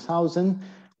years 2000,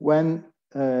 when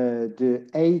the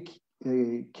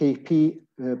AKP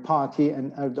party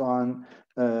and Erdogan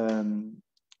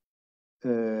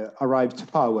arrived to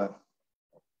power.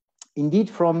 Indeed,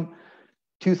 from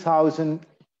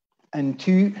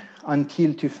 2002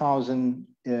 until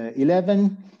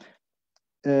 2011,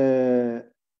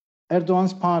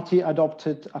 Erdogan's party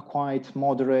adopted a quite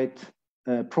moderate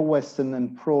pro-Western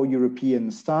and pro-European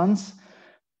stance,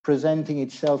 presenting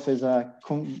itself as a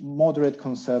moderate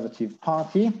conservative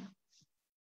party.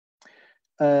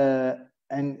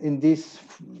 And in this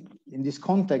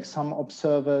context, some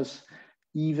observers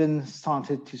even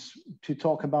started to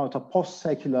talk about a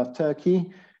post-secular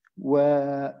Turkey,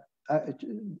 where,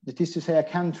 that is to say, a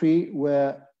country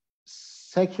where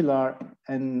secular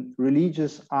and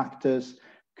religious actors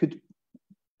could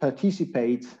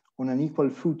participate on an equal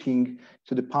footing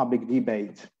to the public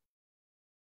debate.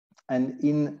 And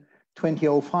in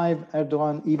 2005,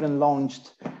 Erdogan even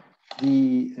launched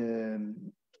with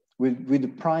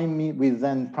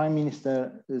then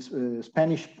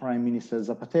Spanish Prime Minister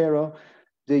Zapatero,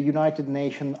 the United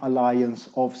Nations Alliance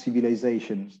of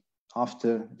Civilizations,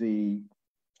 after the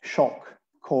shock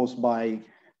caused by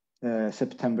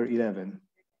September 11.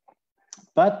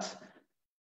 But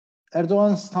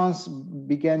Erdogan's stance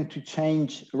began to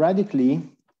change radically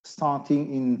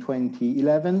starting in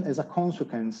 2011 as a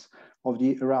consequence of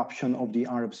the eruption of the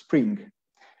Arab Spring.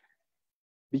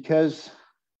 Because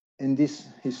in this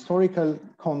historical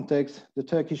context, the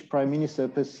Turkish Prime Minister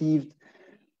perceived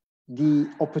the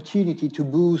opportunity to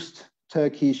boost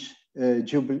Turkish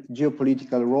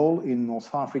geopolitical role in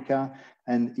North Africa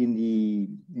and in the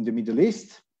Middle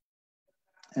East.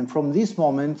 And from this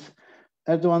moment,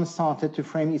 Erdogan started to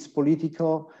frame its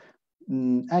political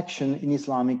action in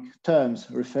Islamic terms,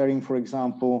 referring, for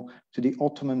example, to the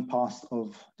Ottoman past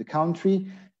of the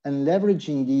country, and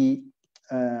leveraging the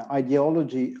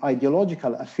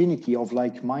ideological affinity of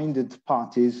like-minded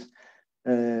parties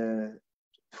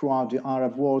throughout the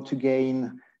Arab world to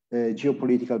gain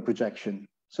geopolitical projection.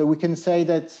 So we can say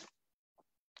that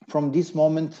from this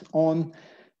moment on,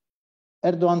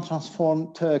 Erdogan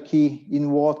transformed Turkey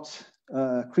in what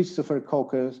Christopher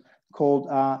Cocker called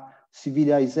a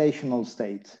civilizational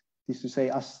state. This is to say,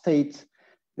 a state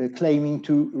claiming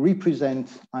to represent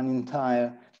an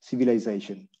entire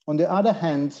civilization. On the other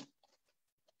hand,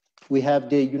 we have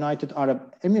the United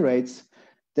Arab Emirates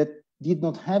that did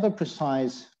not have a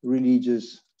precise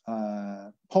religious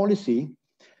policy,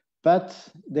 but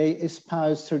they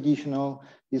espoused traditional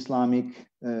Islamic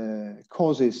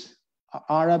causes,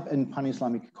 Arab and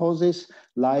pan-Islamic causes,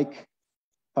 like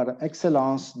par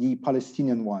excellence the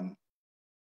Palestinian one.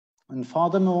 And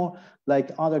furthermore,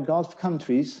 like other Gulf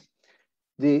countries,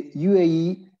 the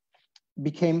UAE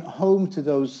became home to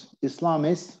those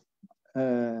Islamists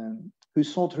who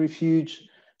sought refuge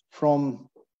from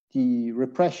the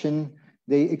repression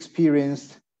they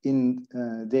experienced in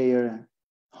their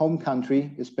home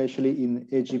country, especially in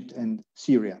Egypt and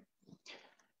Syria.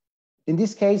 In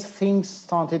this case, things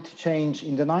started to change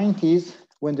in the 90s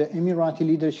when the Emirati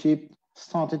leadership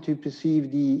started to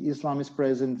perceive the Islamist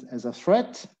presence as a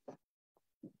threat.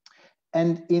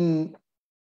 And in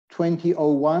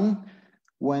 2001,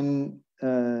 when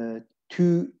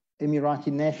two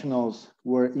Emirati nationals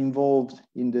were involved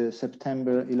in the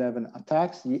September 11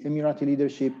 attacks, the Emirati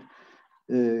leadership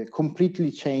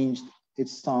completely changed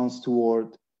its stance toward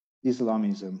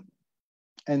Islamism.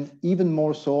 And even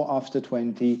more so after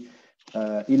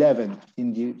 2011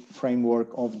 in the framework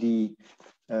of the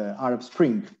Arab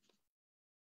Spring.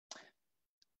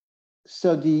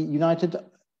 So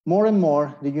more and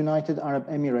more, the United Arab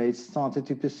Emirates started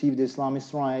to perceive the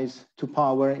Islamist rise to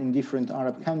power in different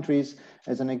Arab countries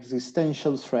as an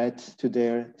existential threat to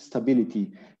their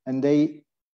stability. And they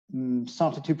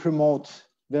started to promote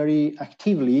very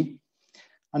actively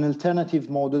an alternative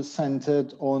model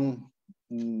centered on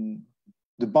the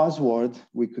buzzword,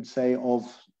 we could say, of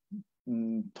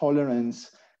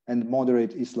tolerance and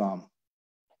moderate Islam.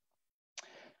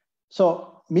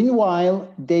 So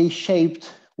meanwhile, they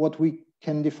shaped what we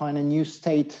can define a new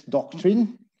state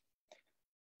doctrine,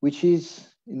 which is,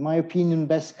 in my opinion,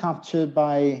 best captured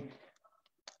by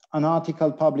an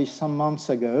article published some months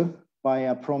ago by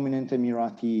a prominent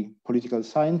Emirati political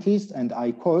scientist, and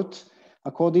I quote,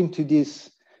 according to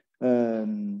this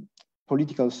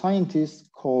political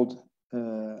scientist called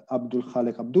Abdul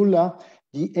Khalik Abdullah,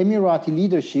 the Emirati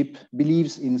leadership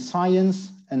believes in science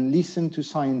and listens to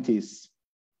scientists.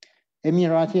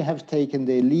 Emirati have taken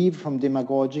their leave from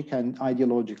demagogic and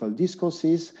ideological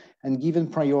discourses and given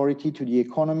priority to the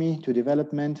economy, to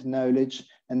development, knowledge,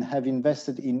 and have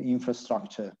invested in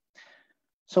infrastructure.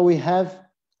 So we have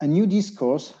a new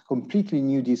discourse, completely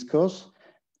new discourse,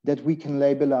 that we can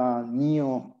label a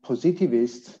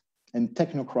neo-positivist and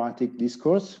technocratic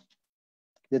discourse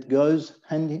that goes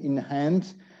hand in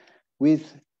hand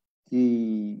with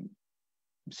the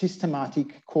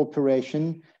systematic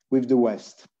cooperation with the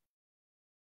West.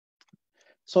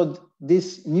 So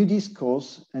this new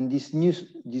discourse and this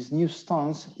new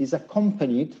stance is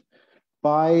accompanied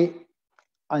by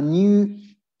a new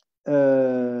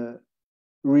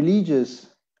religious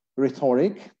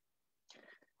rhetoric,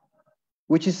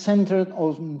 which is centered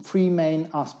on three main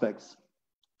aspects.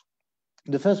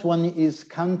 The first one is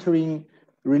countering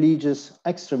religious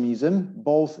extremism,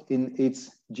 both in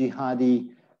its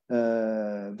jihadi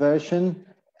version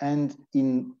and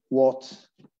in what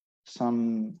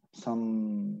some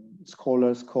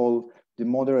scholars call the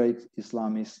moderate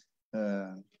Islamist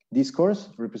discourse,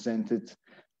 represented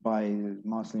by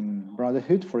Muslim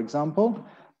Brotherhood, for example.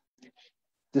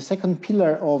 The second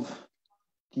pillar of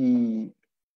the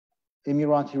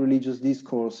Emirati religious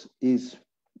discourse is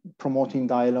promoting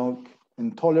dialogue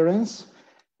and tolerance.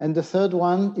 And the third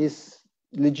one is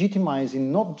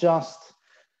legitimizing not just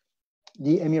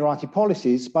the Emirati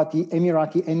policies, but the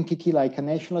Emirati entity like a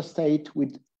national state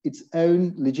with its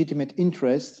own legitimate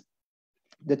interests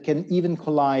that can even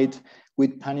collide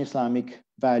with pan-Islamic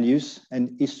values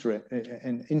and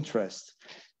interests.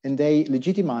 And they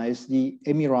legitimize the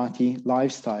Emirati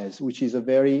lifestyles, which is a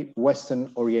very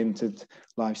Western-oriented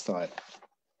lifestyle.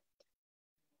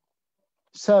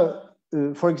 So,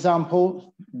 for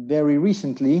example, very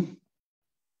recently,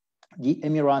 the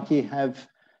Emirati have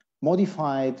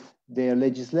modified their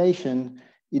legislation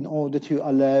in order to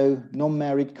allow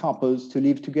non-married couples to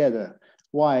live together.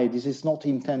 Why? This is not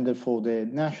intended for the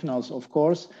nationals, of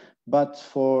course, but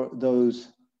for those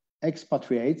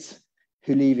expatriates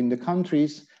who live in the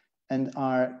countries and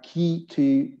are key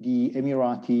to the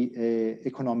Emirati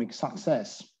economic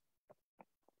success.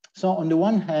 So on the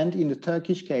one hand, in the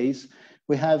Turkish case,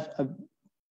 we have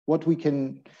what we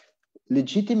can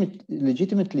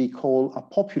legitimately call a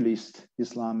populist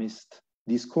Islamist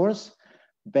discourse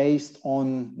based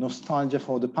on nostalgia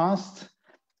for the past,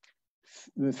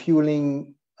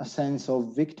 fueling a sense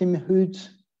of victimhood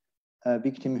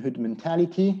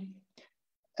mentality,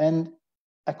 and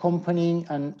accompanying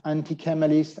an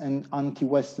anti-Kemalist and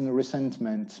anti-Western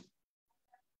resentment.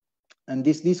 And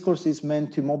this discourse is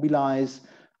meant to mobilize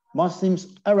Muslims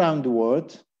around the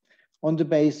world on the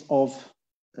base of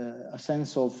a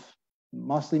sense of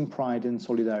Muslim pride and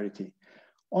solidarity.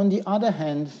 On the other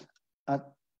hand,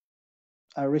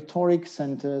 a rhetoric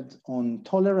centered on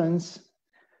tolerance,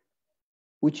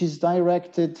 which is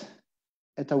directed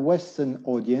at a Western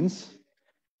audience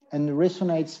and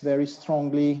resonates very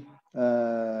strongly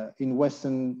in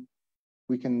Western,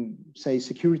 we can say,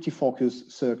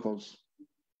 security-focused circles.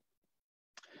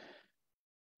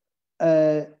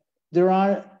 There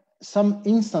are some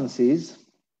instances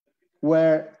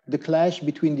where the clash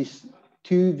between these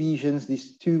two visions,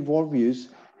 these two worldviews,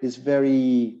 is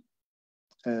very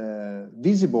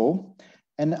visible,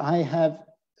 and I have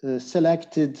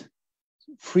selected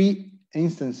 3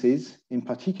 instances in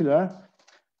particular.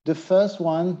 The first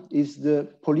one is the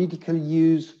political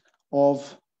use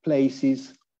of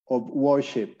places of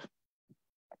worship.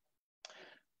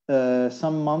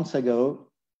 Some months ago,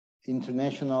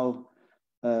 international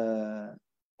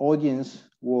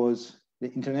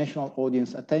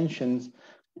attention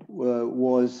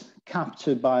was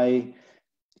captured by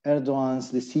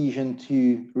Erdogan's decision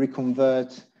to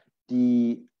reconvert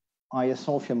the Hagia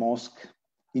Sophia Mosque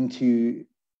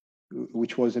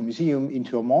which was a museum,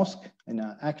 into a mosque, an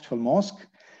actual mosque.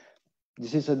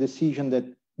 This is a decision that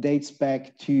dates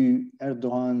back to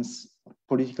Erdogan's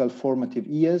political formative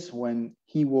years when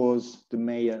he was the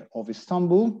mayor of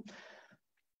Istanbul.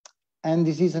 And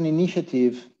this is an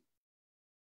initiative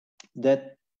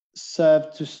that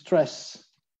served to stress,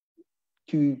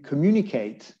 to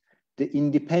communicate the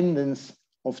independence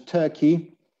of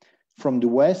Turkey from the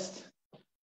West,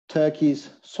 Turkey's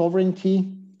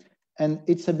sovereignty, and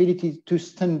its ability to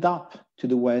stand up to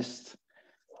the West,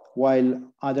 while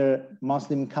other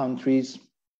Muslim countries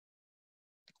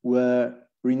were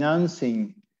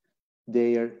renouncing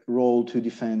their role to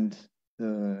defend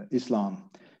Islam.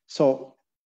 So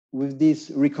with this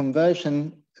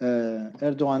reconversion,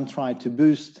 Erdogan tried to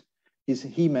boost his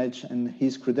image and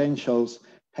his credentials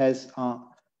as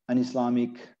an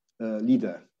Islamic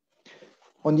leader.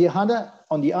 On the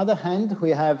other hand, we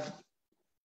have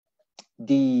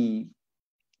the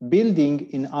building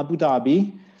in Abu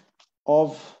Dhabi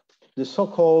of the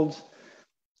so-called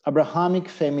Abrahamic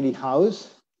family house,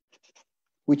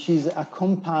 which is a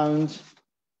compound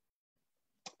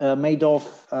made of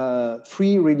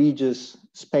 3 religious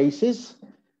spaces,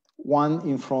 one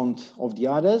in front of the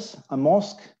others, a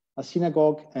mosque, a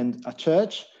synagogue, and a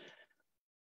church,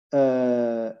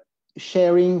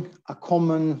 sharing a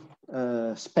common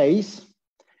space,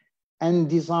 and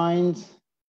designed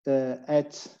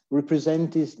at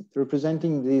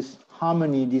representing this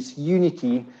harmony, this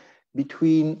unity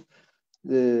between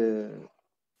the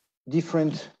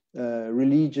different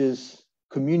religious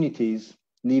communities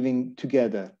living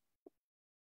together.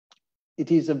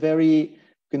 It is a very, you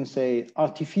can say,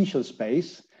 artificial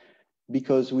space,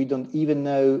 because we don't even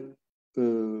know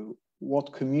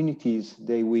what communities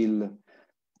they will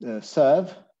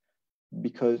serve,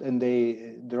 and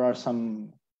there are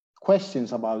some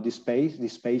questions about these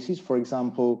spaces. For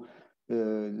example,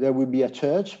 there will be a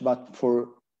church, but for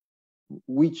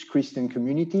which Christian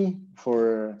community?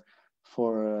 For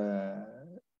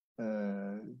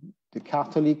the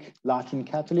Catholic, Latin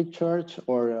Catholic Church,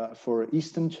 or for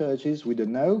Eastern churches? We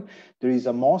don't know. There is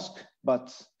a mosque,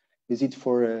 but is it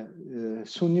for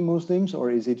Sunni Muslims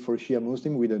or is it for Shia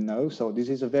Muslim? We don't know. So this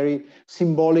is a very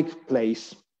symbolic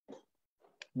place,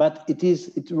 but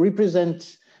it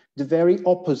represents the very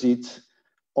opposite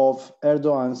of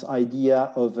Erdogan's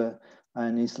idea of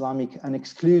an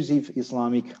exclusive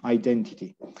Islamic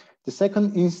identity. The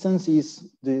second instance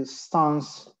is the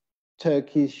stance,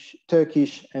 Turkish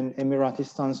and Emirati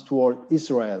stance toward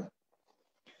Israel.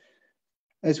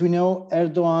 As we know,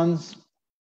 Erdogan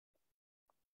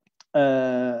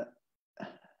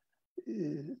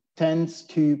tends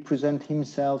to present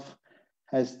himself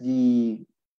as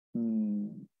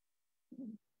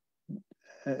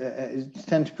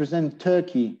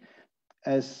Turkey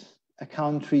as a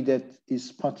country that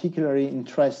is particularly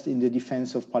interested in the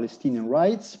defense of Palestinian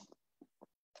rights.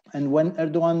 And when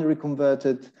Erdogan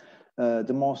reconverted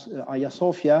the mosque Hagia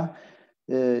Sophia,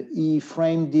 he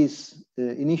framed this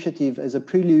initiative as a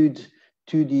prelude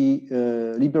to the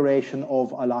liberation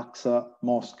of Al-Aqsa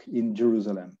Mosque in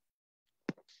Jerusalem.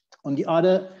 On the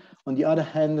other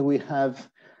hand, we have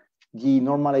the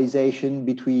normalization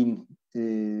between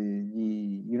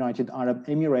the United Arab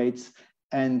Emirates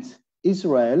and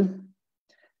Israel,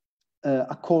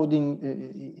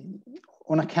 on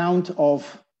account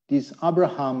of this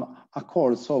Abraham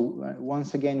Accord. So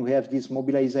once again, we have this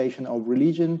mobilization of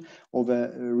religion, of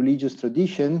a religious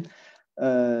tradition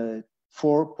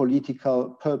for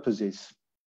political purposes.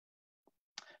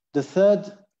 The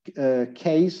third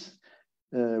case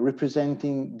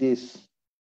representing this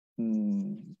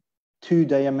two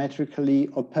diametrically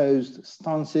opposed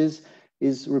stances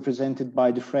is represented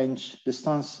by the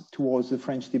stance towards the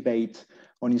French debate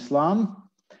on Islam.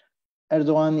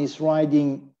 Erdogan is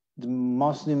riding the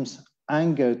Muslims'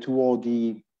 anger toward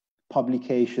the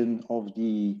publication of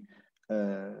the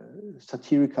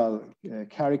satirical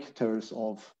caricatures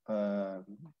of the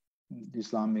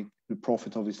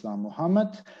Prophet of Islam,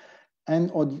 Muhammad.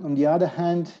 And on the other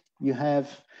hand, you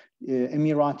have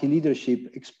Emirati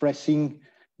leadership expressing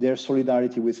their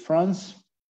solidarity with France.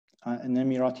 An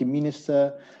Emirati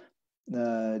minister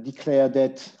declared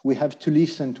that we have to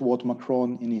listen to what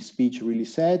Macron in his speech really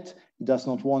said. He does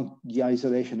not want the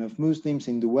isolation of Muslims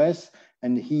in the West,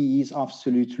 and he is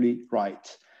absolutely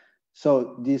right.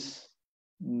 So this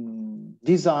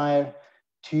desire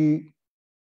to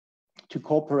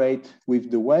cooperate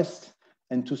with the West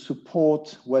and to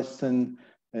support Western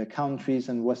countries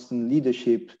and Western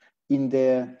leadership in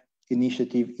their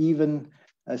initiative, even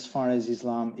as far as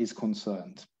Islam is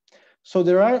concerned. So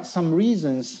there are some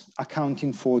reasons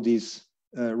accounting for these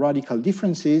radical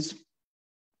differences,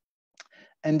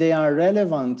 and they are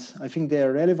relevant. I think they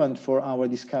are relevant for our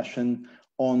discussion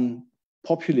on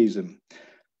populism.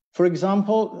 For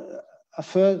example,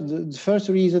 the first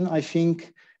reason I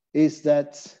think is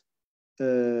that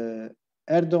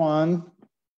Erdogan,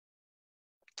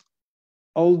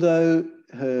 although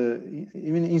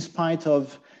even in spite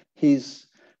of his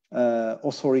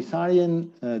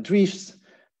authoritarian drifts,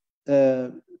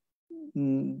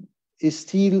 is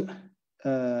still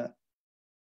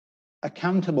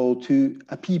accountable to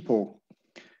a people.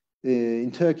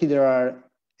 In Turkey, there are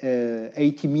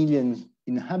 80 million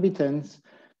inhabitants,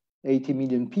 80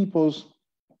 million peoples.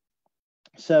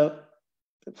 So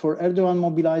for Erdogan,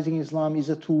 mobilizing Islam is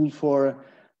a tool for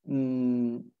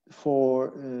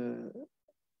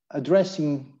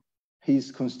addressing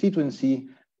his constituency,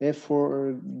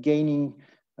 for gaining,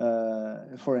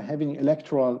 for having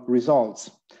electoral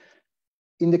results.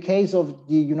 In the case of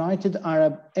the United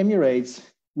Arab Emirates,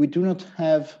 we do not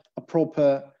have a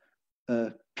proper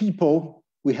people.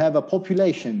 We have a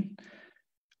population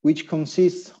which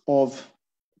consists of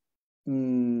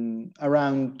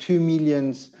around 2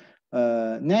 million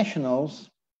nationals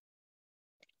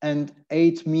and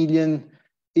 8 million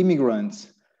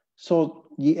immigrants. So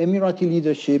the Emirati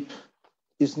leadership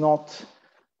is not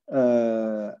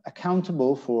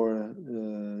accountable for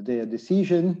their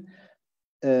decision.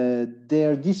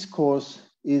 Their discourse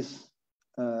is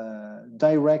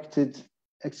directed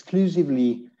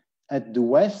exclusively at the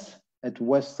West, at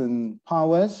Western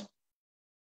powers.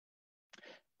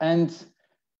 And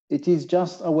it is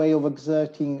just a way of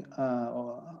exerting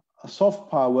a soft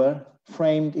power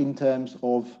framed in terms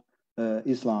of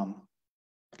Islam.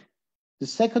 The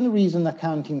second reason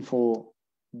accounting for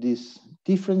these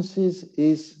differences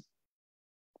is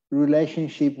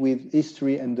relationship with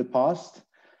history and the past.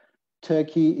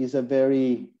 Turkey is a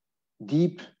very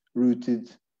deep-rooted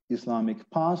Islamic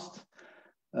past.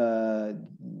 The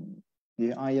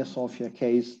Hagia Sophia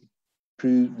case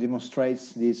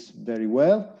demonstrates this very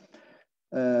well.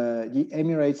 The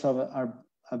Emirates are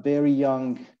a very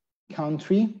young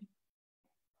country,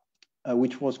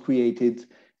 which was created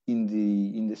in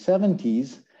the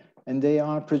 70s, and they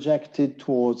are projected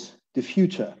towards the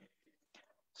future.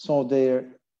 So their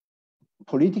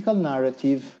political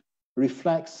narrative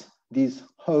reflects this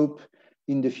hope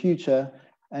in the future,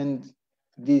 and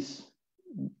this,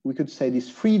 we could say, this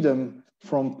freedom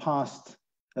from past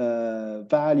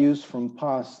values, from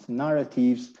past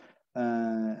narratives,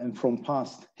 and from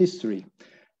past history.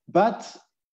 But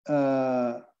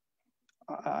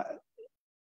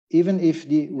even if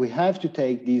we have to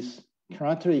take these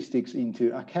characteristics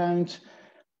into account,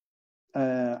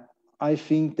 I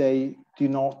think they do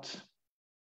not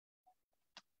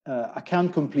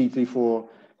account completely for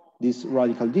these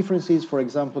radical differences. For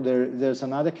example, there's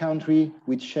another country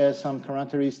which shares some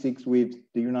characteristics with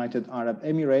the United Arab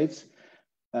Emirates,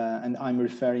 and I'm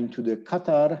referring to the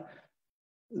Qatar.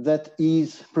 that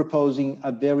is proposing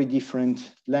a very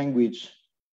different language,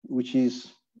 which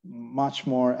is much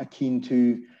more akin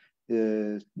to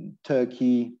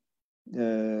Turkey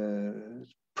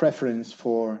preference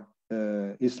for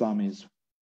Islamism.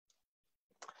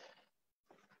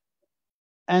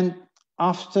 And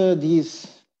after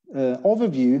this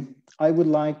overview, I would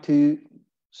like to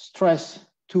stress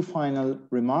two final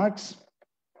remarks.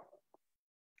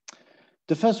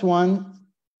 The first one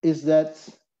is that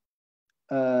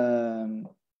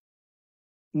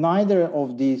neither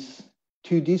of these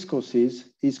two discourses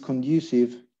is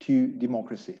conducive to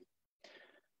democracy,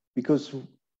 because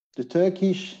the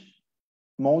Turkish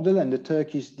model and the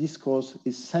Turkish discourse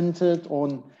is centered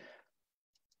on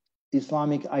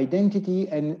Islamic identity,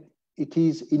 and it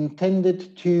is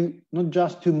intended to not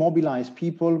just to mobilize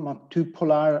people, but to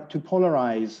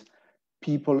polarize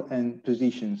people and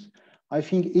positions. I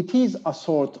think it is a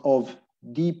sort of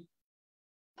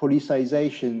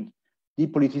depoliticization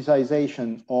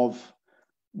of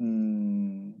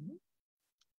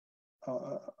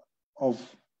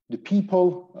the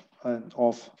people and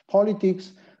of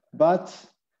politics, but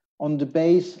on the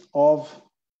base of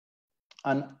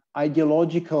an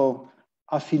ideological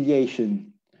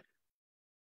affiliation.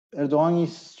 Erdogan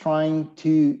is trying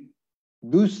to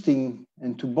boosting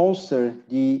and to bolster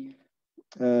the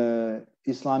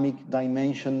Islamic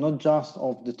dimension, not just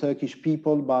of the Turkish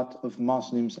people, but of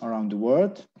Muslims around the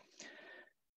world.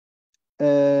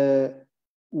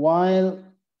 While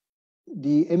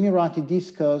the Emirati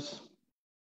discourse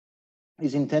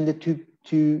is intended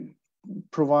to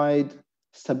provide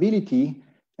stability,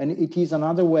 and it is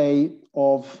another way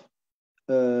of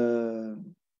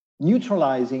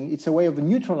neutralizing, it's a way of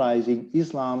neutralizing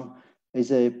Islam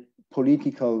as a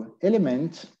political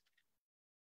element.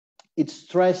 It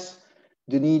stressed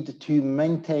the need to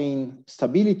maintain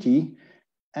stability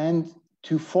and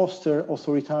to foster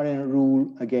authoritarian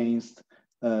rule against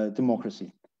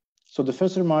democracy. So the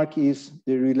first remark is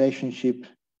the relationship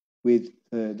with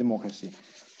democracy.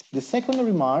 The second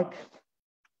remark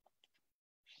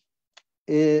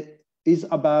is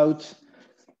about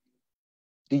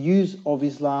the use of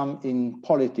Islam in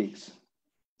politics.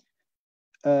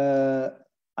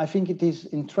 I think it is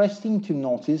interesting to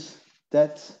notice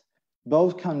that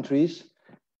both countries,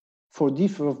 for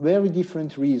very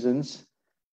different reasons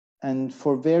and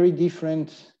for very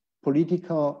different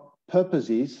political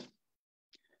purposes,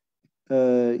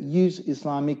 use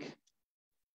Islamic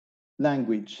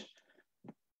language.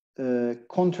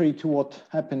 Contrary to what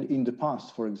happened in the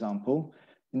past, for example.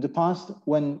 In the past,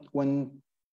 when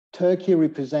Turkey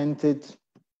represented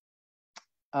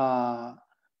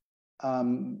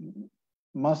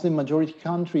Muslim majority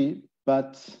country,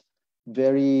 but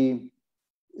very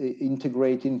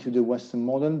integrated into the Western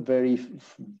model,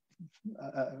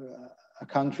 a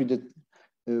country that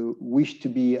wished to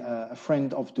be a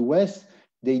friend of the West,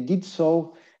 they did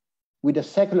so with a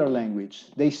secular language.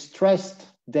 They stressed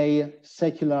their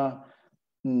secular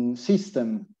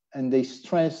system and they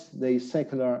stressed their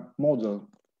secular model.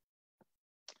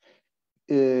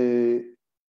 The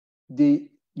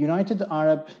United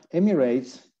Arab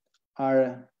Emirates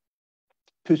are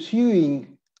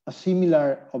pursuing a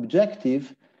similar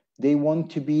objective. They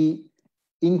want to be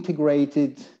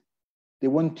integrated, they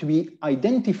want to be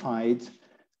identified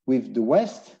with the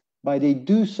West, but they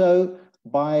do so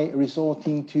by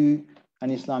resorting to an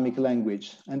Islamic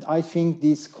language. And I think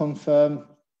this confirms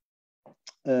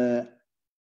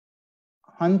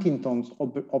Huntington's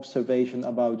observation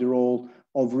about the role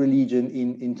of religion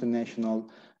in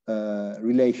international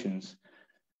relations.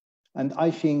 And I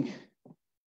think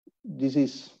this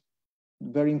is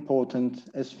very important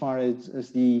as far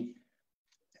as the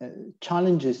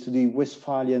challenges to the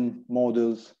Westphalian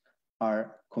models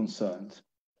are concerned.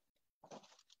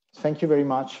 Thank you very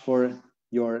much for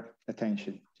your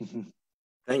attention.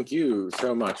 Thank you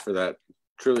so much for that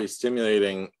truly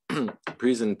stimulating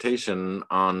presentation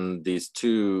on these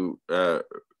two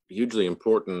hugely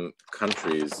important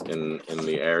countries in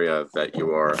the area that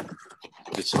you are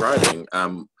describing.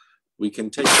 We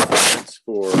can take comments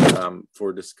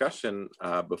for discussion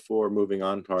before moving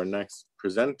on to our next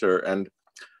presenter. And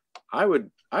I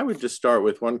would just start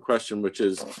with one question, which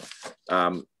is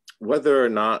whether or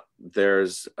not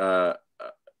there's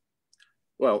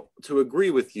well, to agree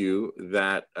with you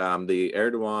that the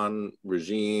Erdogan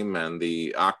regime and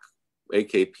the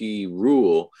AKP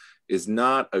rule is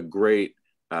not a great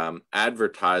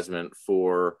advertisement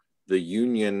for the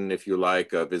union, if you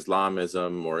like, of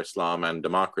Islamism or Islam and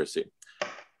democracy.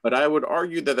 But I would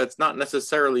argue that that's not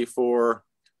necessarily for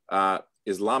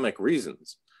Islamic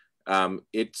reasons.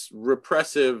 It's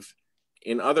repressive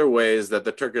in other ways that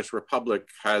the Turkish Republic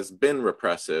has been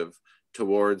repressive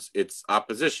towards its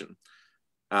opposition.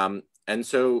 And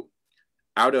so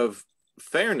out of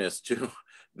fairness to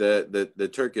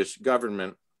the Turkish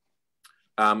government,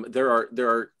 there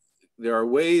are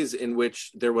ways in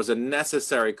which there was a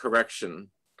necessary correction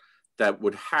that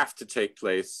would have to take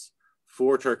place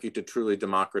for Turkey to truly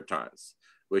democratize,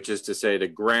 which is to say to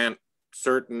grant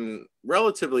certain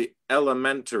relatively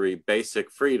elementary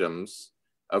basic freedoms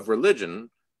of religion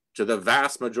to the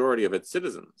vast majority of its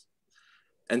citizens.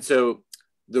 And so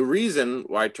the reason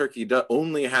why Turkey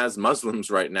only has Muslims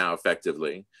right now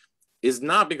effectively is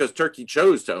not because Turkey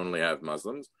chose to only have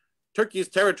Muslims. Turkey's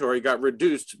territory got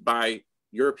reduced by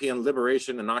European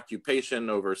liberation and occupation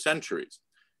over centuries,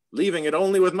 leaving it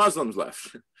only with Muslims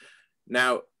left.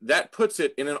 Now, that puts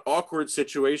it in an awkward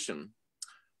situation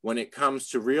when it comes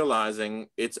to realizing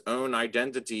its own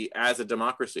identity as a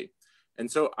democracy. And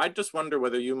so I just wonder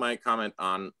whether you might comment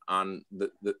on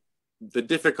the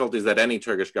difficulties that any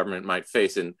Turkish government might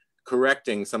face in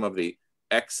correcting some of the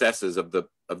excesses of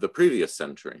the previous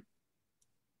century.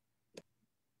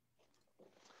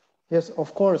 Yes,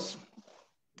 of course.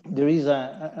 There is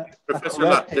Professor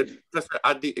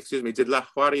Addi, excuse me, did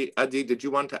Lahouari, Addi, did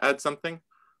you want to add something?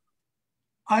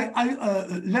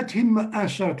 I let him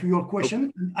answer to your question.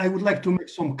 Okay. I would like to make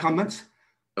some comments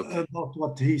about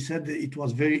what he said. It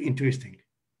was very interesting.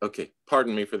 Okay,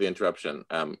 pardon me for the interruption.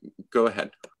 Go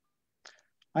ahead.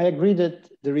 I agree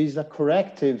that there is a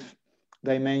corrective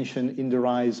dimension in the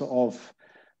rise of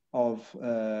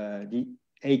the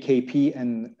AKP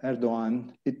and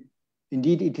Erdogan.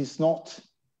 Indeed, it is not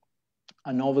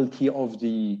a novelty of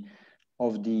the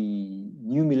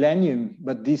new millennium,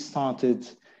 but this started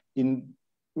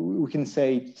we can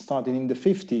say started in the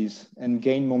 50s and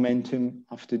gained momentum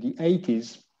after the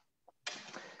 80s.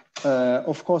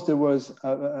 Of course, there was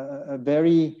a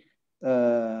very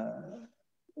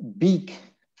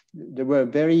there were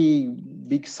very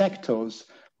big sectors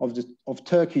of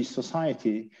Turkish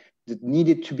society that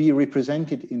needed to be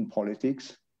represented in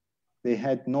politics. They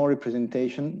had no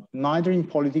representation, neither in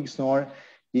politics nor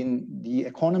in the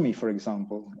economy, for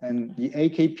example. And the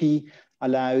AKP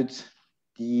allowed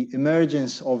the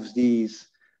emergence of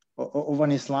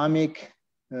an Islamic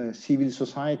civil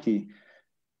society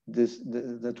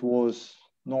that was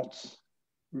not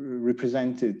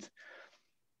represented.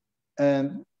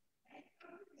 And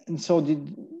so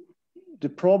the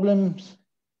problems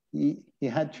he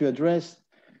had to address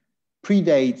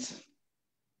predates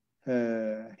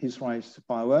his rise to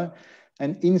power.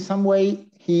 And in some way,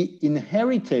 he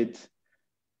inherited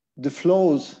the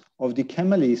flaws of the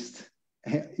Kemalist,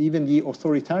 even the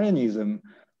authoritarianism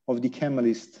of the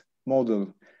Kemalist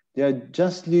model. They are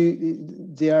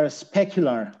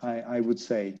specular, I would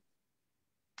say.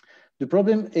 The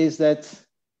problem is that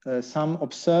some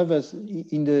observers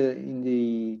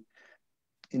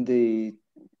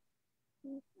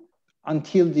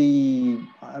until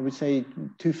I would say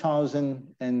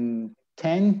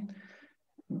 2010,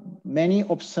 many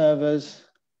observers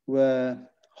were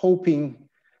hoping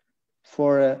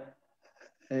for,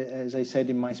 as I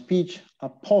said in my speech, a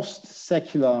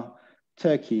post-secular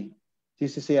Turkey.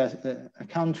 This is a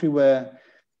country where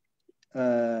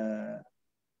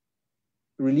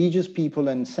religious people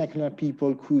and secular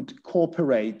people could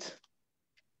cooperate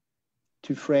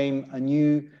to frame a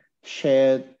new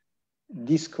shared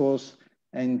discourse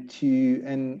and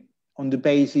on the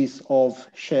basis of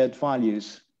shared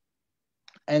values.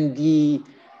 And the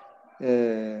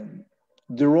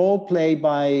role played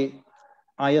by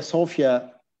Hagia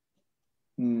Sophia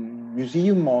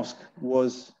Museum Mosque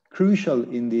was crucial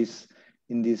in this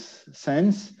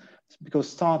sense, because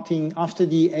starting after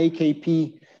the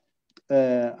AKP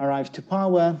arrived to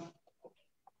power,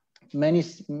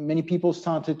 many people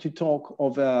started to talk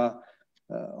of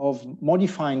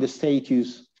modifying the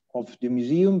status of the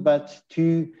museum, but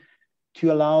to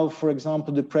allow, for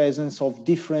example, the presence of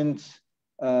different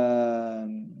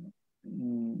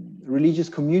religious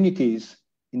communities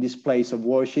in this place of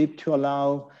worship, to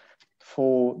allow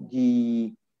for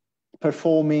the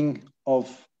performing of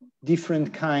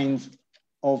different kinds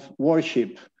of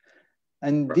worship.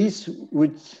 And right. This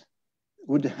would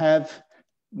have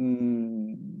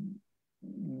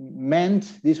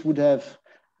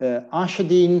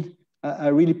ushered in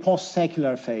a really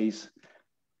post-secular phase.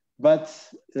 But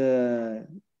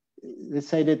let's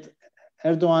say that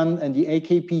Erdogan and the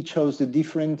AKP chose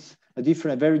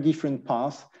a very different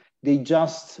path. They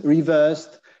just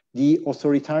reversed the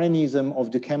authoritarianism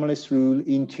of the Kemalist rule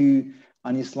into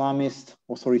an Islamist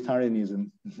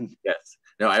authoritarianism. Yes.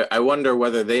 Now, I wonder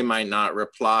whether they might not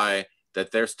reply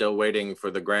that they're still waiting for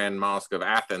the Grand Mosque of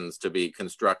Athens to be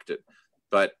constructed.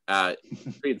 But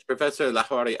Professor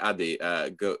Lahouari Addi,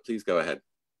 please go ahead.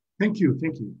 Thank you,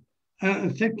 thank you.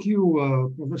 Thank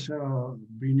you, Professor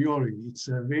Brignone. It's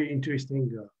a very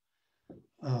interesting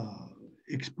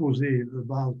expose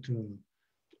about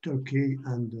Turkey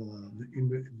and the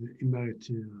Emirates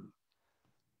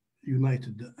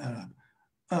United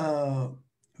Arab.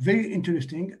 Very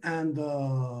interesting and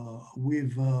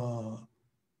with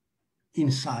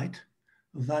insight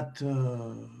that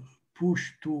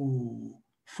push to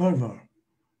further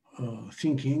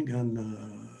thinking and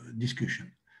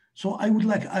discussion. So I would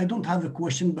like, I don't have a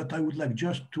question, but I would like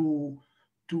just to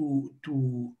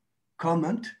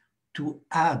comment, to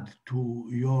add to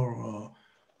your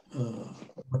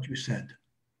what you said.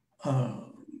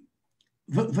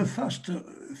 The first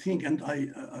thing, and I,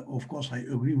 of course, I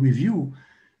agree with you,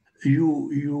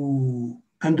 you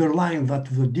underline that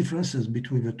the differences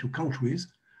between the two countries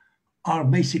are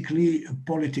basically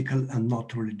political and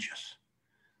not religious.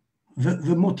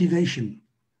 The motivation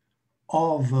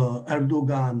of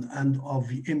Erdogan and of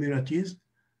the Emiratis,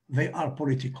 they are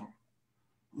political.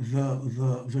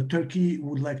 The Turkey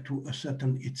would like to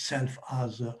ascertain itself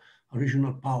as a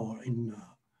regional power in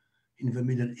the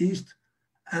Middle East,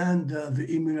 and the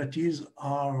Emiratis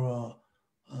are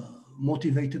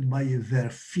motivated by their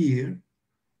fear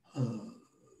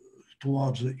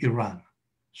towards Iran.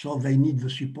 So they need the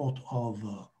support of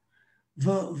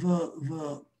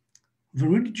the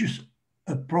religious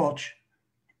approach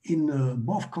in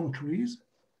both countries,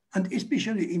 and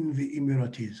especially in the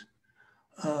Emiratis,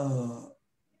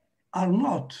 are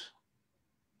not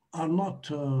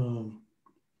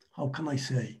how can I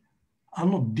say, are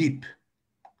not deep,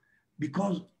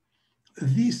 because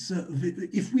this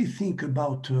if we think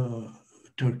about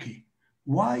Turkey,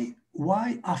 why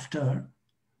after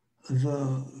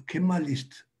the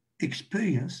Kemalist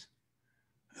experience,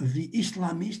 the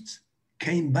Islamists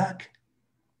came back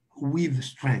with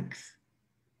strength?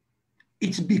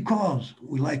 It's because,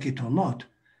 we like it or not,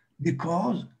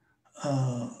 because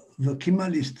the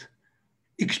Kemalist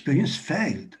experience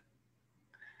failed.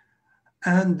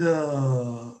 And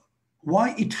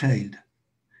why it failed?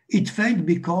 It failed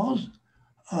because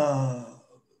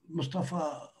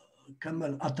Mustafa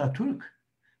Kemal Atatürk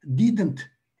didn't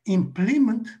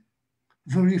implement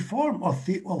the reform of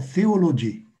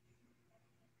theology.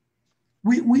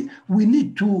 We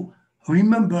need to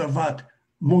remember that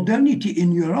modernity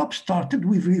in Europe started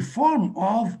with reform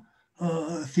of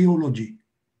theology.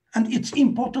 And it's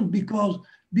important because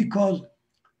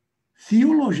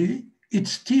theology,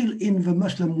 it's still in the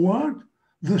Muslim world,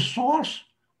 the source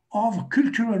of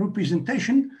cultural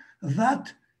representation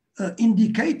that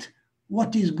indicate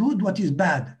what is good, what is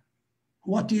bad,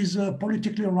 what is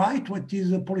politically right, what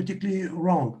is politically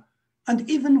wrong, and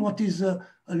even what is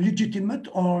legitimate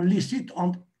or licit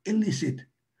and illicit.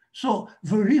 So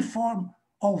the reform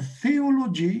of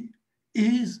theology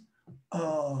is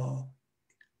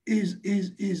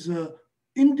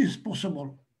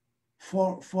indispensable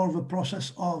for the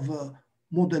process of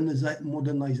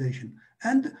modernization.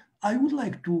 And I would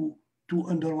like to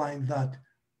underline that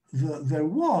there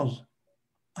was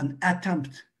an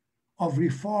attempt of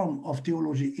reform of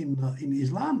theology in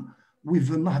Islam with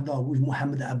the Nahda, with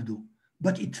Muhammad Abdu,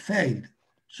 but it failed.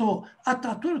 So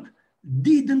Atatürk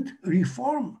didn't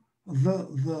reform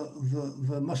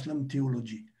the Muslim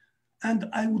theology. And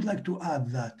I would like to add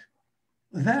that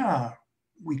there are,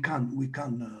 we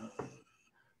can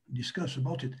discuss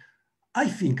about it. I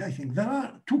think there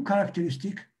are two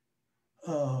characteristics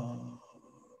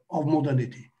of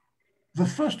modernity. The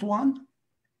first one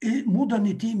is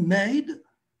modernity made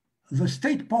the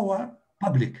state power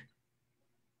public,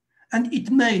 and it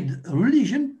made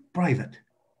religion private.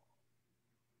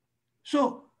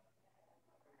 So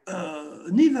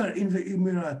neither in the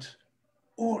Emirates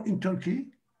or in Turkey,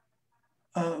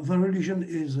 the religion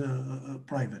is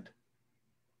private.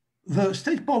 The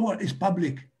state power is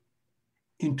public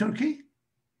in Turkey.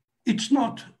 It's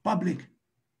not public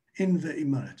in the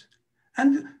Emirates.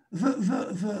 And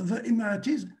the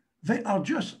Emiratis, they are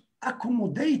just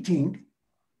accommodating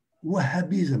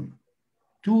Wahhabism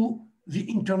to the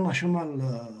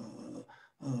international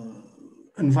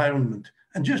environment,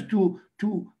 and just to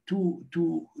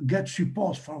get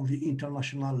support from the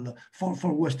international,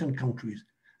 for Western countries.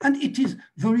 And it is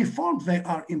the reforms they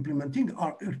are implementing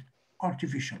are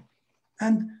artificial.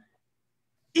 And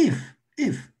if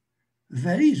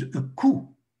there is a coup,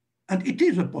 and it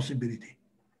is a possibility,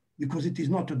 because it is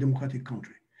not a democratic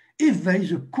country, if there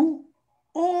is a coup,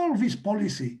 all this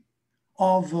policy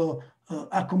of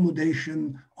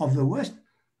accommodation of the West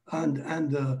and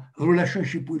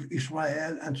relationship with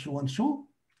Israel and so on, so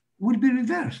will be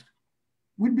reversed,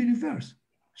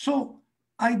 So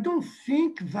I don't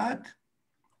think that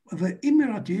the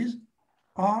Emiratis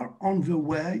are on the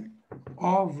way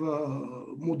of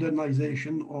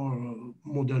modernization or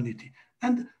modernity.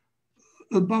 And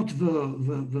about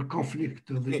the conflict,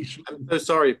 I'm so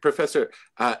sorry, Professor.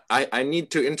 I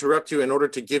need to interrupt you in order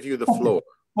to give you the floor.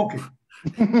 Okay.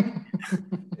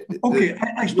 Okay,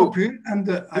 I stop here, and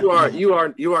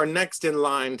you are next in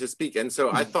line to speak, and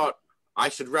so I thought I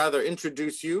should rather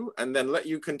introduce you and then let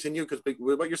you continue, because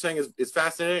what you're saying is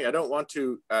fascinating. I don't want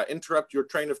to interrupt your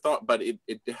train of thought, but it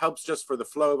helps just for the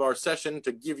flow of our session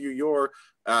to give you your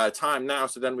time now,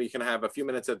 so then we can have a few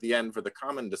minutes at the end for the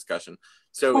common discussion.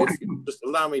 So if you just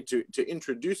allow me to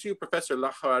introduce you, Professor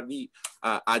Lahouari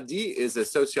Addi is a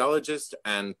sociologist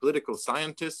and political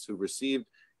scientist who received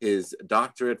his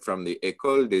doctorate from the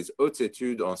École des Hautes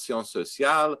Études en Sciences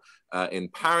Sociales in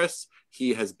Paris.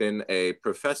 He has been a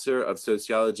professor of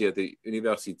sociology at the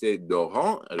Université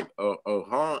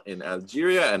d'Oran in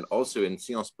Algeria, and also in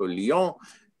Sciences Po Lyon,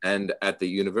 and at the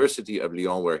University of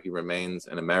Lyon, where he remains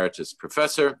an emeritus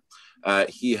professor.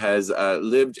 He has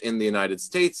lived in the United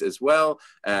States as well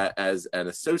as an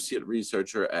associate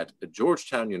researcher at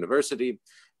Georgetown University.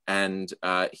 And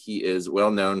he is well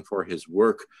known for his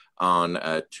work on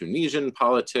Tunisian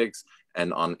politics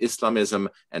and on Islamism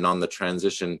and on the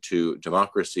transition to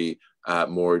democracy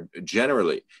more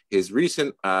generally. His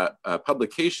recent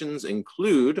publications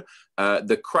include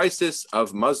The Crisis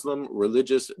of Muslim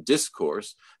Religious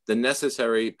Discourse, the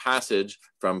necessary passage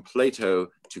from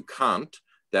Plato to Kant,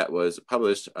 that was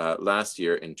published last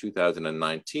year in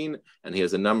 2019, and he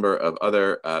has a number of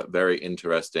other very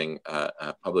interesting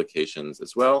publications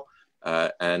as well.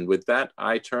 And with that,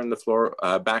 I turn the floor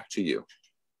back to you.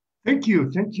 Thank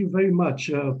you very much,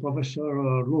 Professor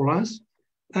Laurence,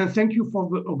 and thank you for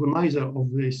the organizer of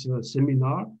this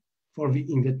seminar for the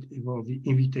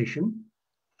invitation.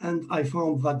 And I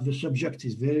found that the subject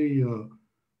is very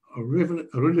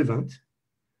relevant.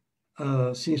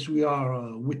 Since we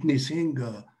are witnessing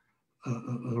a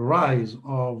rise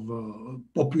of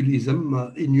populism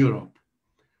in Europe.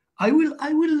 I will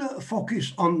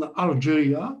focus on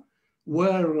Algeria,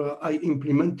 where I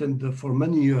implemented for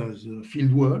many years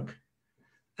field work.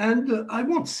 And I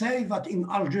won't say that in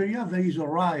Algeria there is a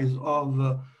rise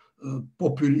of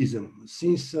populism,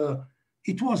 since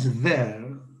it was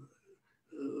there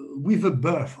with the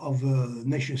birth of the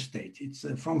nation state. It's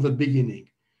from the beginning.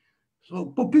 So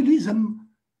populism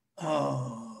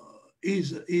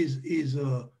is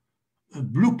a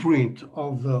blueprint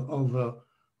of the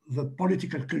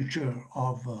political culture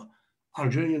of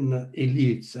Algerian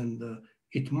elites, and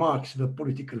it marks the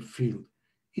political field.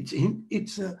 It's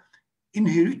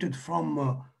inherited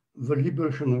from the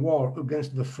liberation war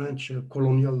against the French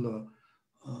colonial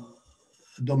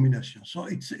domination. So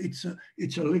it's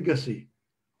a legacy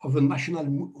of a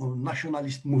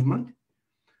nationalist movement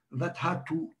that had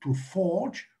to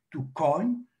forge, to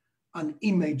coin an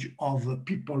image of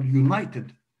people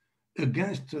united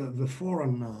against the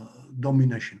foreign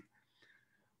domination.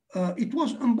 It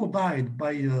was embodied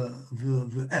by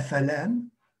the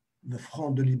FLN, the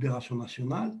Front de Libération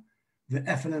Nationale, the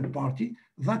FLN party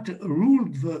that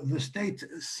ruled the state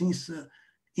since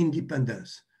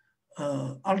independence.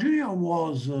 Algeria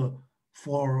was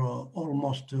for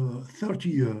almost 30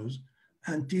 years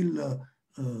until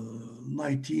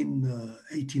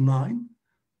 1989,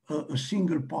 a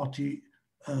single party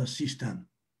system.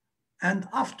 And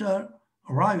after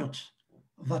riots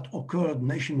that occurred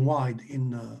nationwide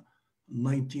in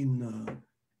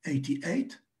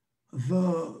 1988,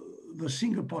 the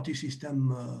single party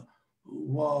system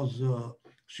was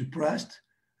suppressed,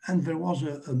 and there was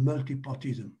a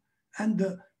multi-partyism.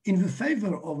 And in the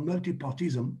favor of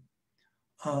multi-partyism,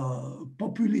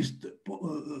 populist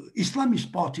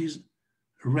Islamist parties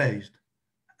raised.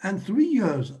 And 3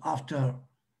 years after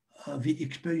the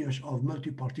experience of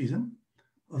multi-partyism,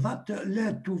 that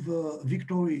led to the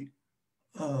victory,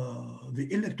 the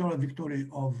electoral victory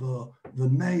of the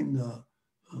main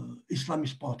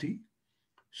Islamist party.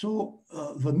 So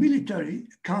the military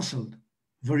canceled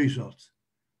the results.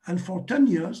 And for 10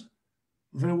 years,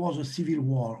 there was a civil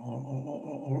war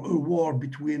or a war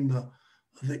between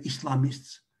the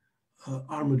Islamists,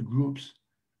 armed groups,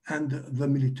 and the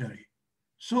military.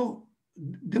 So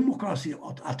democracy,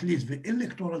 or at least the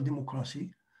electoral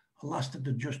democracy,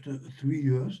 lasted just 3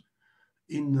 years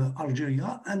in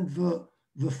Algeria, and the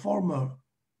former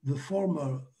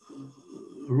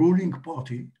ruling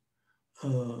party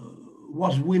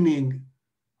was winning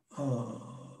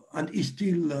and is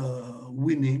still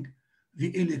winning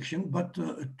the election, but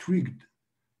rigged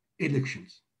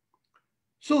elections.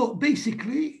 So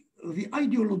basically, the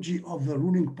ideology of the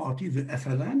ruling party, the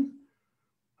FLN,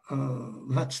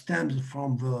 that stems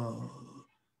from the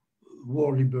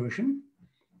war liberation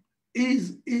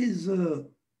is a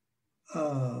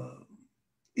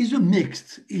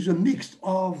mix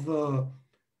of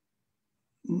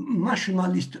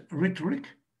nationalist rhetoric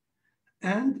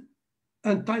and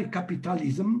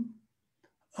anti-capitalism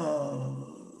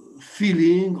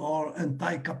feeling or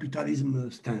anti-capitalism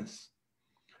stance.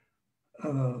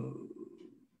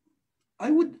 I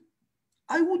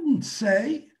wouldn't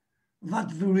say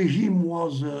that the regime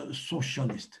was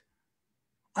socialist.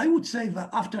 I would say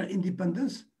that after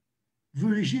independence, the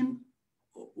regime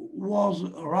was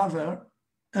rather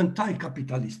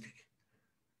anti-capitalistic.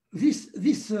 This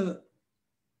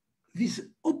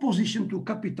opposition to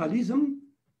capitalism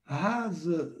has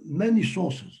many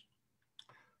sources.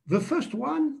 The first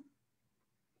one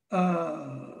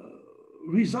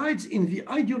resides in the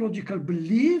ideological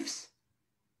beliefs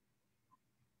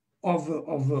of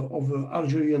the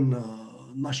Algerian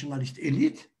nationalist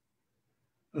elite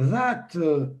that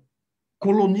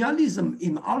colonialism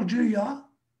in Algeria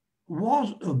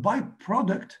was a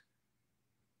byproduct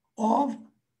of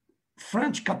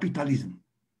French capitalism.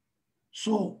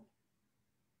 So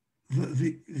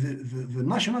the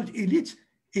nationalist elite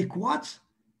equates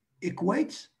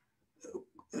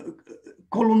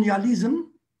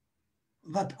colonialism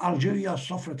that Algeria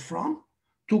suffered from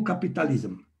to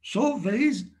capitalism. So there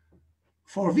is,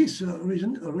 for this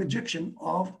reason, a rejection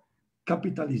of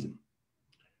capitalism.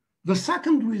 The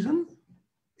second reason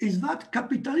is that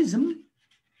capitalism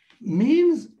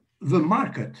means the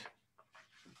market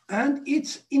and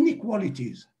its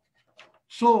inequalities.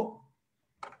 So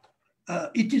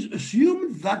it is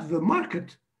assumed that the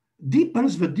market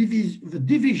deepens the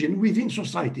division within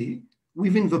society,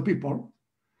 within the people,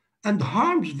 and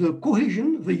harms the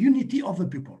cohesion, the unity of the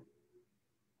people.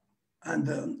 And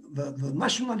the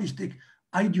nationalistic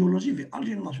ideology, the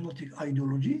Algerian nationalistic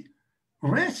ideology,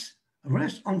 rests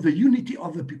on the unity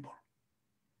of the people.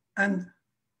 And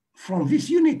from this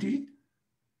unity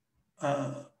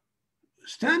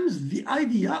stems the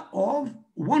idea of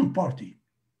one party.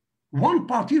 One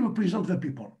party represents the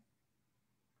people.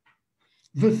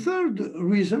 The third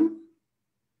reason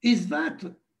is that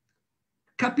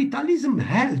capitalism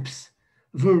helps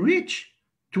the rich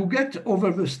to get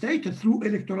over the state through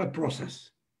electoral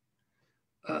process.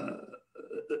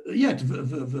 Yet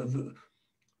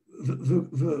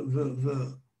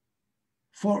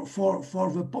for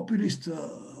the populist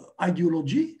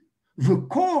ideology, the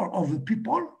core of the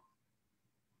people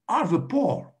are the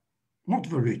poor, not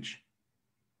the rich.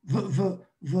 The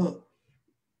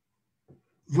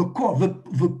core,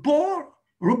 the poor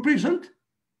represent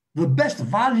the best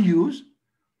values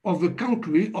of the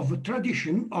country, of the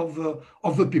tradition of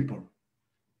the people.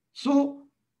 So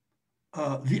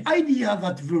the idea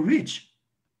that the rich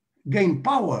gain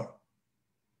power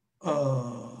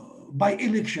by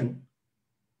election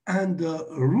and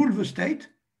rule the state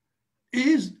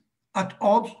is at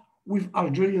odds with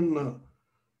Algerian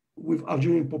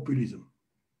populism.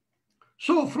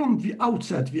 So from the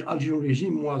outset, the Algerian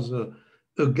regime was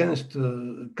against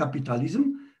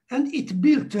capitalism, and it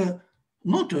built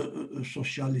not a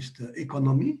socialist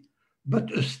economy, but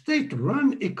a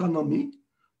state-run economy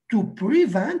to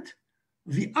prevent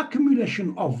the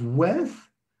accumulation of wealth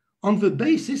on the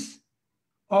basis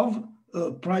of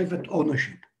private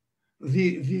ownership.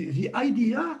 The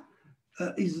idea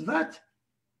is that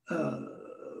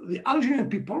the Algerian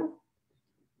people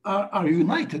are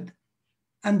united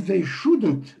and they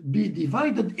shouldn't be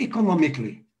divided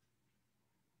economically.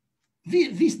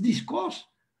 This discourse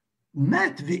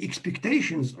met the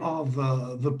expectations of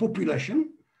the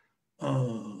population,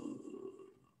 I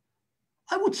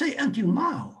would say until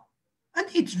now. And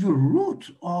it's the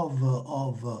root of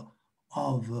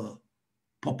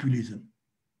populism.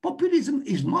 Populism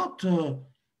is not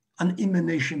an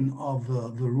emanation of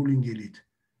the ruling elite.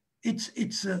 It's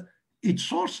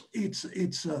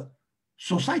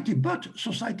society, but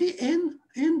society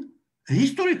in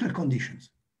historical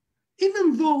conditions.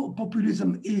 Even though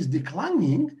populism is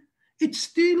declining, it's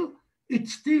still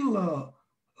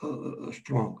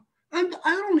strong. And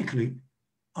ironically,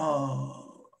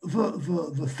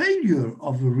 the failure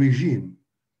of the regime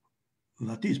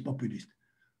that is populist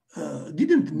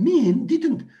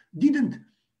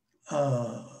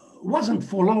wasn't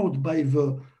followed by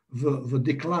the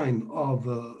decline of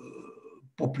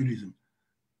populism.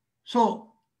 So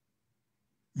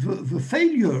the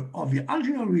failure of the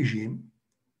Algerian regime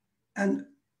and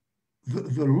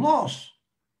the loss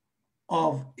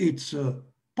of its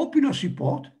popular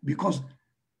support, because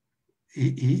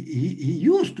he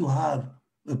used to have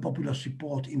a popular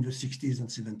support in the 60s and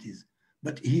 70s,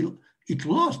 but it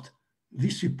lost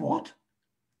this support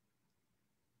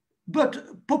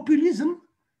but populism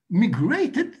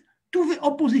migrated to the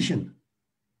opposition.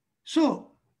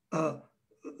 So the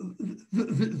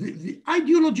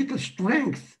ideological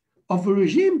strength of a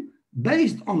regime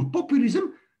based on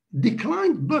populism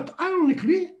declined, but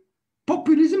ironically,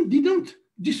 populism didn't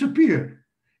disappear.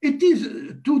 It is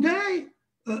today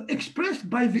expressed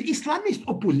by the Islamist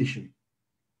opposition.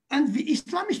 And the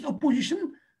Islamist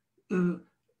opposition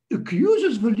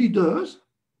accuses the leaders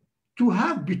to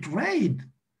have betrayed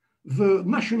the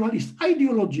nationalist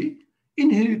ideology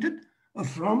inherited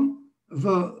from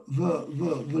the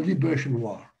liberation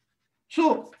war.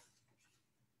 So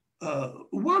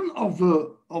one of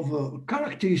the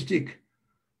characteristics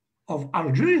of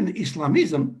Algerian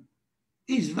Islamism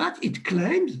is that it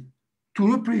claims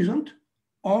to represent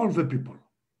all the people,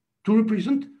 to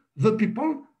represent the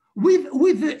people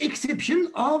with the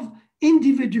exception of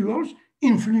individuals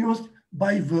influenced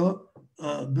by the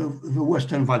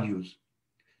Western values.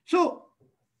 So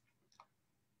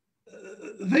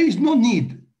there is no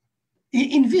need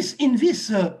in this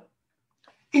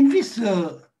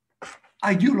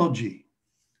ideology,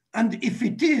 and if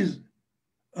it is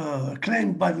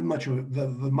claimed by the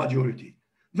majority,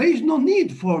 there is no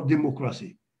need for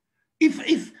democracy.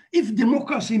 If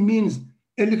democracy means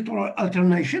electoral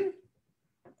alternation,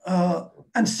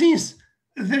 and since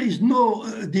there is no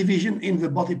division in the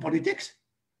body politics,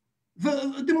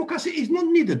 the democracy is not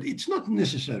needed. It's not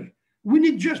necessary. We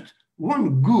need just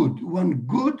one good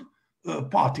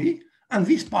party, and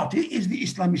this party is the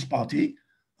Islamist party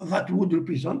that would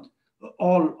represent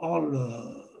all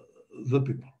the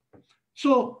people.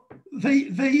 So they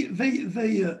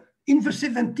in the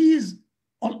 70s,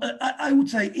 I would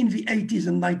say in the 80s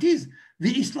and 90s,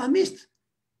 the Islamists,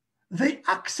 they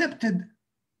accepted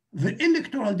the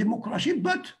electoral democracy,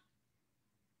 but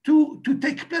to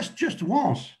take place just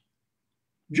once.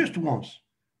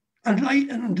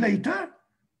 And later,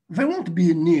 there won't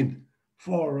be a need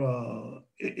for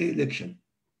election.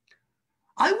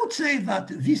 I would say that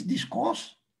this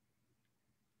discourse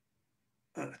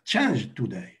changed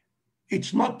today.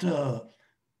 It's not,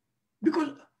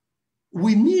 because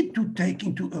we need to take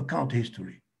into account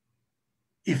history.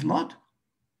 If not,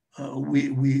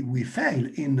 we fail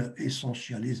in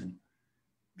essentialism,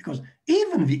 because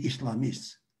even the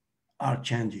Islamists are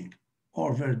changing,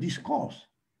 or their discourse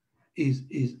is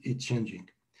changing.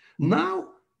 Now,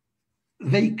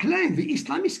 they claim, the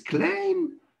Islamists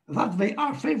claim that they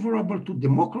are favorable to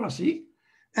democracy,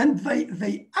 and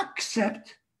they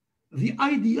accept the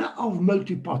idea of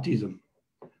multipartism.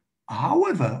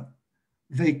 However,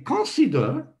 they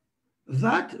consider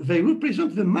that they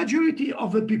represent the majority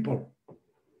of the people.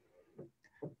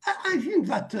 I think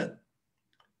that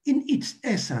in its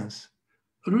essence,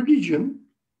 religion,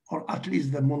 or at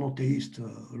least the monotheist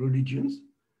religions,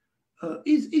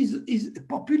 is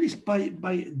populist by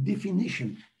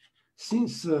definition,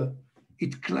 since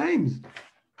it claims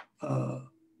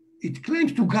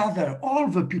to gather all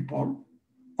the people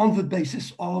on the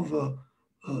basis of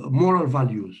moral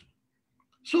values.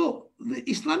 So the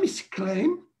Islamists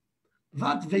claim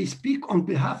that they speak on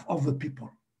behalf of the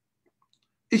people,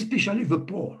 especially the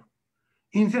poor.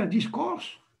 In their discourse,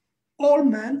 all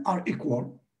men are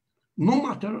equal, no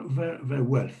matter their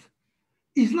wealth.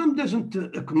 Islam doesn't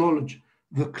acknowledge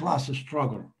the class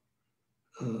struggle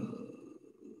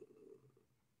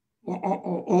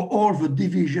or the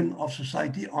division of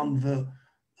society on the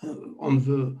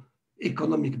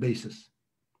economic basis.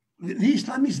 The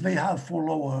Islamists, they have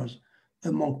followers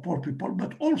among poor people,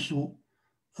 but also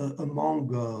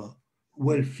among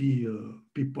wealthy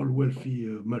people, wealthy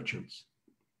merchants.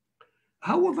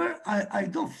 However, I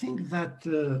don't think that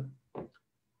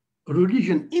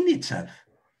religion in itself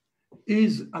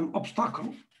is an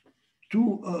obstacle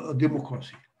to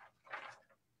democracy.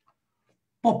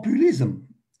 Populism,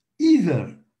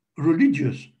 either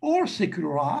religious or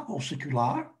secular or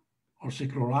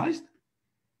secularized,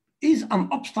 is an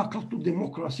obstacle to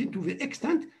democracy to the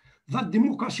extent that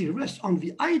democracy rests on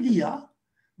the idea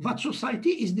that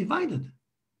society is divided.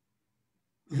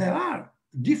 There are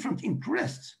different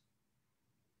interests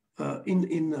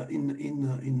in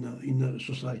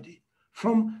society.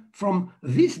 From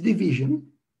this division,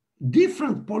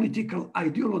 different political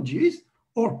ideologies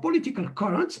or political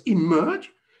currents emerge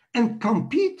and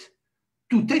compete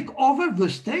to take over the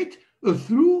state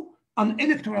through an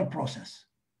electoral process.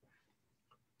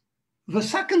 The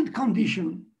second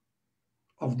condition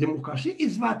of democracy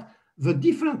is that the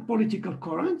different political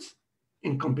currents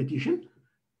in competition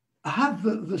have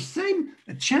the same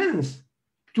chance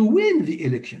to win the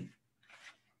election.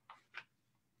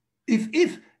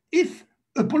 If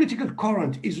a political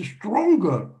current is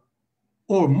stronger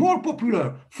or more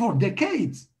popular for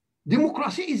decades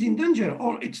democracy is in danger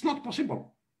or it's not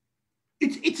possible.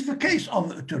 It's the case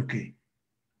of Turkey,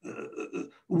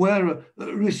 where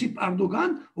Recep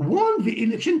Erdogan won the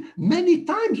election many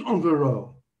times on the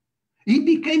row. He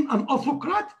became an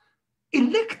autocrat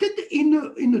elected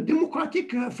in a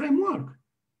democratic framework.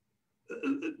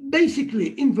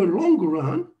 Basically, in the long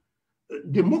run,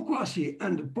 democracy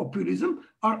and populism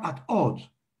are at odds.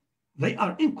 They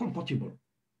are incompatible.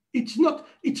 It's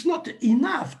not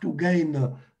enough to gain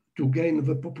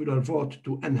the popular vote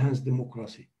to enhance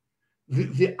democracy.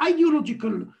 The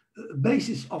ideological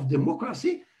basis of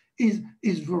democracy is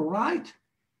the right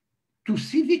to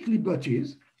civic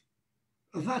liberties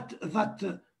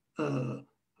that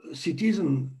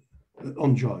citizens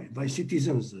enjoy, by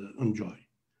citizens enjoy.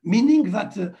 Meaning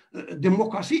that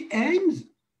democracy aims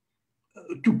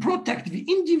to protect the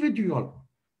individual,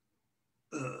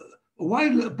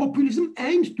 while populism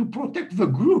aims to protect the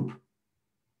group,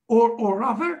 or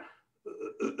rather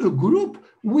a group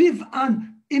with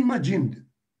an imagined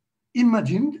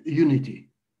unity.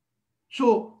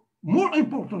 So more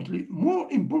importantly,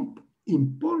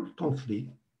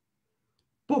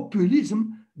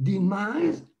 populism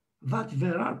denies that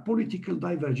there are political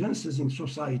divergences in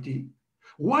society,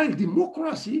 while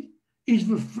democracy is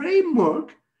the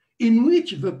framework in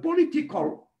which the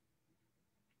political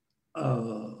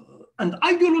and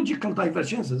ideological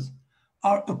divergences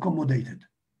are accommodated.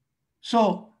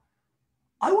 So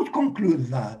I would conclude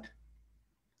that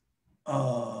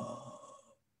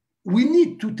we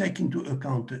need to take into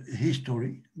account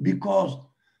history, because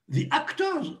the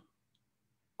actors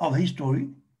of history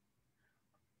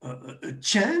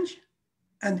change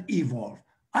and evolve.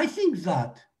 I think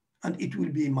that, and it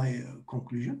will be my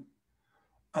conclusion,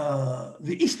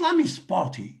 the Islamist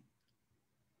party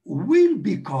will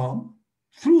become,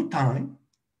 through time,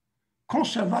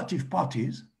 conservative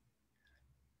parties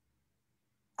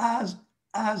as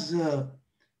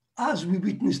we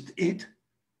witnessed it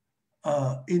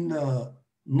in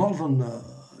northern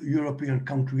European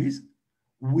countries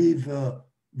with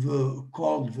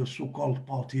the so-called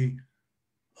party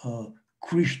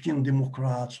Christian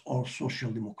Democrats or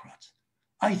Social Democrats.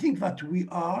 I think that we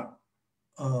are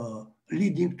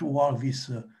leading toward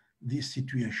this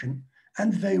situation,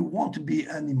 and they won't be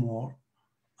anymore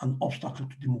an obstacle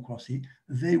to democracy.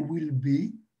 They will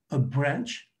be a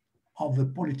branch of the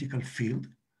political field,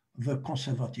 the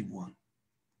conservative one.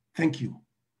 Thank you.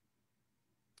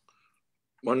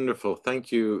 Wonderful.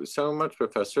 Thank you so much,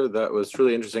 Professor. That was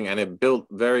truly interesting, and it built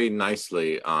very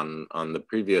nicely on the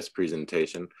previous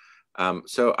presentation.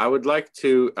 So I would like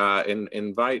to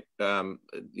invite the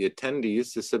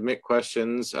attendees to submit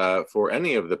questions for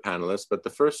any of the panelists, but the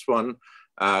first one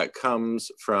comes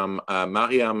from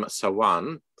Mariam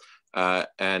Sawan,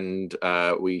 and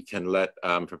we can let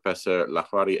Professor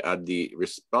Lahouari Addi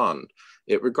respond.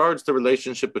 It regards the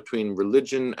relationship between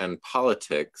religion and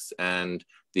politics and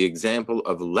the example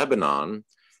of Lebanon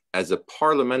as a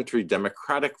parliamentary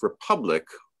democratic republic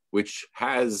which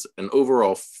has an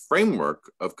overall framework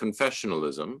of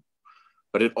confessionalism,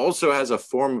 but it also has a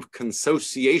form of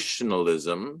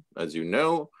consociationalism, as you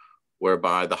know,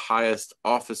 whereby the highest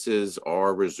offices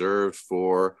are reserved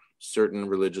for certain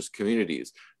religious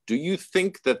communities. Do you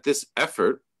think that this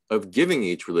effort of giving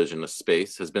each religion a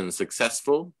space has been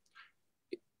successful?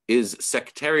 Is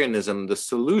sectarianism the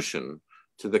solution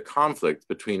to the conflict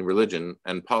between religion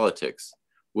and politics?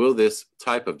 Will this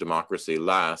type of democracy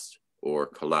last or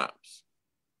collapse?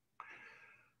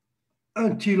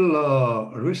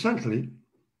 Until recently,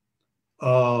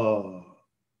 I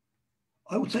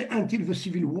would say until the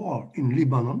civil war in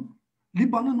Lebanon,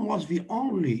 Lebanon was the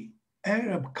only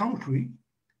Arab country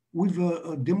with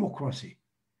a democracy.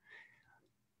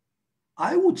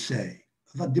 I would say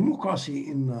that democracy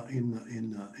in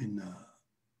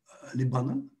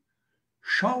Lebanon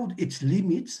showed its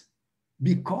limits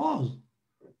because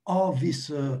of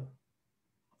this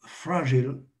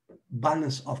fragile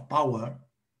balance of power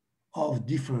of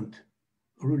different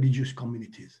religious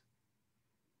communities.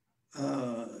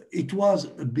 It was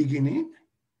a beginning,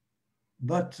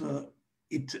 but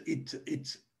it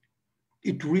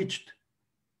reached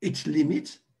its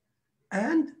limits,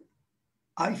 and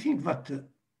I think that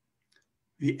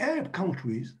the Arab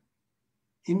countries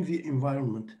in the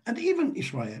environment, and even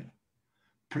Israel,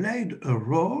 played a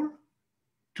role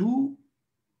to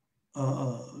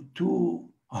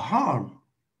harm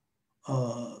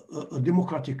a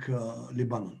democratic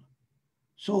Lebanon.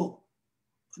 So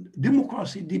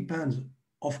democracy depends,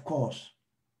 of course,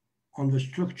 on the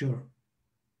structure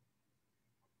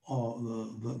or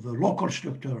the local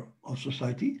structure of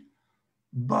society,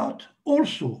 but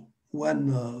also when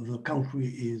the country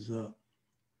is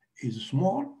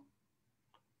small,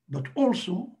 but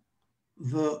also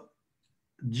the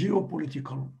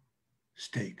geopolitical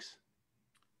stakes.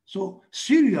 So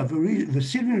Syria, the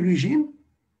Syrian regime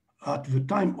at the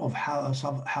time of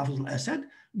Hafez al-Assad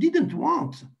didn't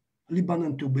want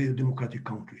Lebanon to be a democratic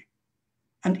country.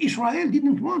 And Israel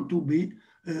didn't want to be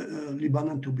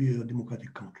Lebanon to be a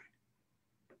democratic country.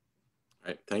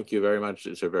 Right. Thank you very much.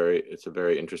 It's a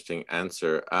very interesting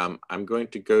answer. I'm going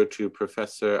to go to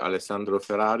Professor Alessandro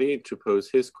Ferrari to pose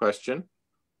his question.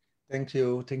 Thank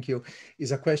you.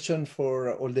 It's a question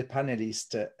for all the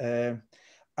panelists.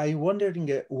 I'm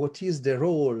wondering what is the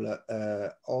role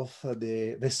of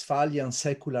the Westphalian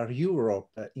secular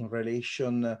Europe in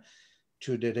relation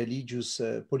to the religious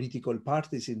political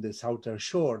parties in the Southern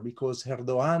Shore, because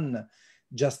Erdogan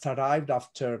just arrived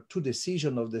after 2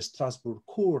 decisions of the Strasbourg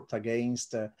court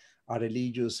against a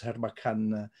religious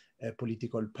Erbakan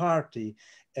political party.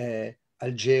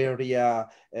 Algeria,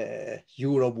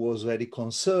 Europe was very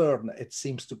concerned. It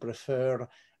seems to prefer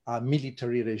a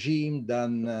military regime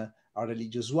than a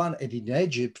religious one. And in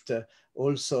Egypt,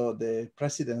 also the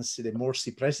presidency, the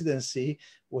Morsi presidency,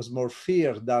 was more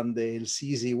feared than the El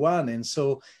Sisi one. And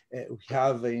so we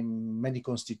have in many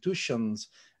constitutions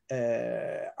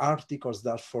articles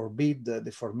that forbid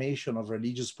the formation of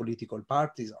religious political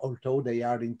parties, although they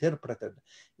are interpreted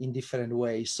in different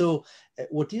ways. So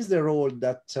what is the role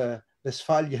that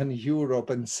Westphalian Europe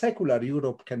and secular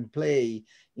Europe can play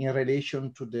in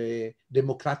relation to the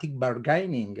democratic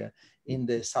bargaining in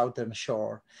the Southern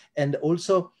Shore? And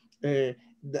also,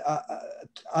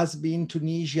 has been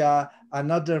Tunisia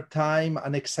another time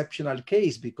an exceptional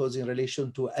case, because in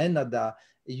relation to Ennahda,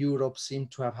 Europe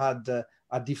seemed to have had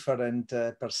a different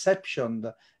perception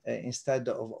instead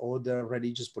of other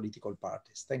religious political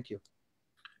parties. Thank you.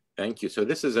 Thank you. So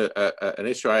this is an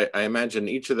issue I imagine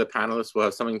each of the panelists will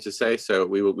have something to say. So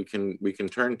we can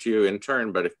turn to you in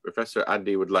turn. But if Professor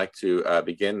Addi would like to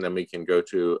begin, then we can go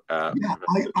to. Yeah,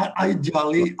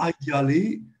 ideally,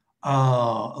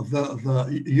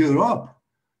 the Europe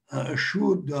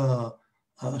should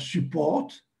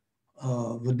support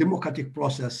the democratic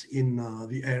process in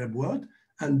the Arab world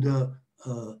and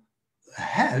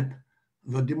help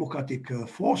the democratic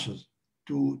forces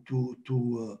to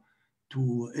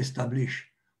establish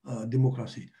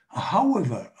democracy.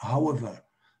 However,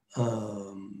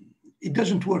 it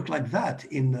doesn't work like that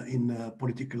in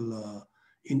political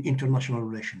in international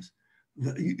relations.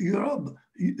 Europe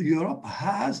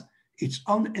has its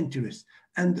own interests,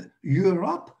 and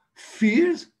Europe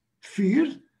fears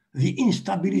the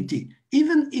instability,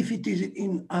 even if it is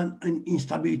in an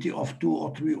instability of 2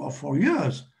 or 3 or 4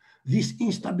 years. This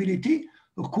instability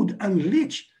could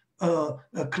unleash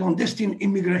a clandestine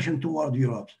immigration toward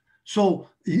Europe. So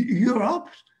Europe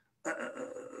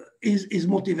is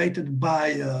motivated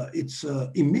by its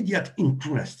immediate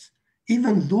interests,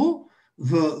 even though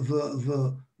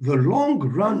the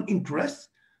long-run interest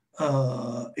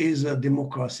is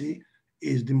democracy.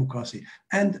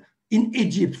 And in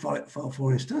Egypt,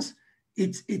 for instance,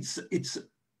 it's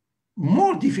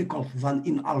more difficult than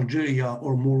in Algeria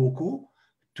or Morocco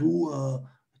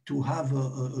to have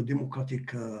a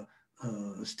democratic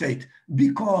state,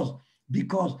 because the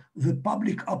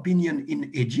public opinion in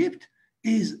Egypt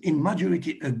is in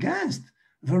majority against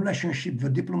the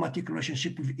diplomatic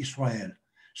relationship with Israel.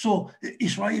 So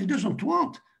Israel doesn't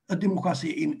want a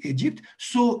democracy in Egypt,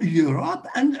 so Europe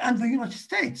and the United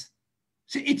States.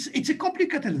 See, it's a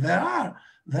complicated. There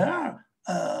are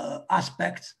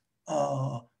aspects,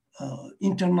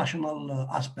 international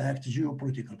aspects,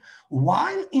 geopolitical.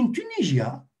 While in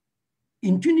Tunisia,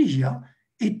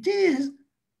 it is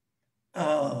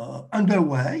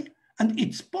underway, and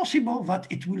it's possible that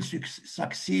it will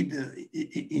succeed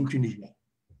in Tunisia.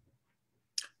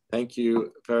 Thank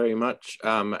you very much.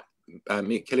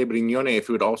 Michele Brignone, if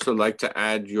you would also like to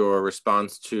add your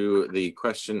response to the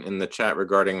question in the chat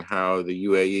regarding how the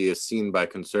UAE is seen by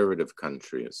conservative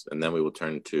countries, and then we will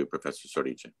turn to Professor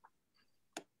Sorice.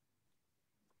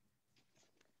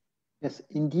 Yes,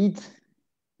 indeed,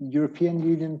 the European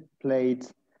Union played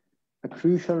a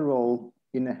crucial role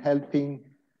in helping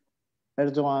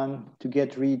Erdogan to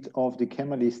get rid of the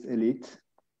Kemalist elite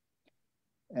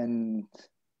and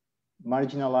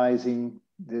marginalizing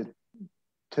the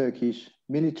Turkish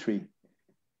military.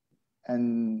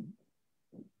 And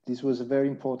this was a very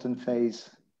important phase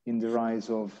in the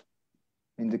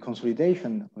in the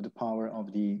consolidation of the power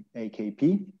of the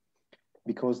AKP,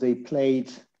 because they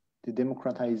played the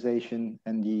democratization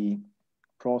and the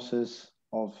process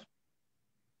of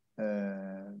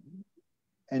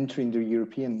entering the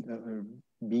European,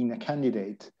 being a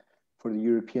candidate for the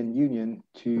European Union,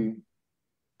 to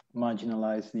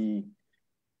marginalize the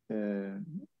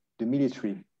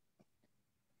military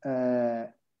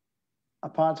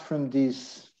apart from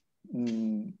this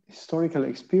historical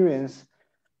experience,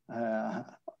 of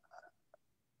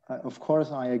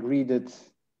course, I agree that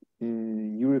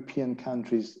European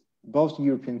countries, both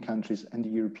European countries and the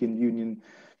European Union,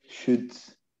 should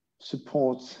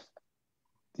support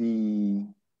the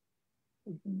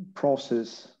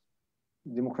process,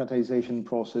 democratization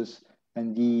process,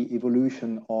 and the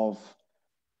evolution of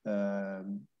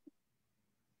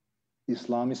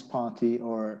Islamist party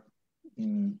or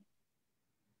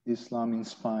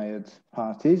Islam-inspired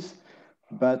parties.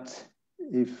 But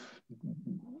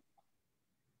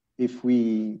if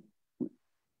we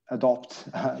adopt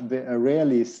a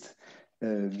realist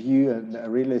view and a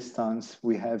realist stance,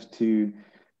 we have to,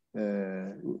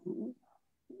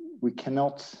 we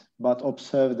cannot but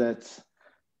observe that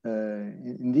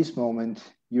in this moment,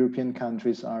 European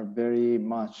countries are very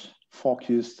much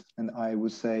focused, and I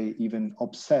would say even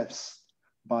obsessed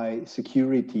by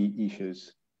security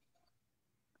issues.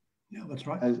 Yeah, that's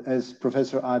right. As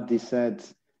Professor Addi said,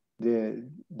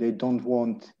 they don't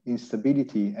want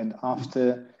instability, and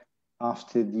after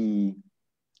the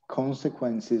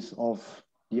consequences of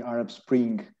the Arab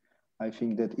Spring, I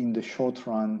think that in the short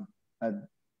run,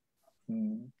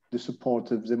 the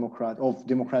support of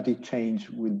democratic change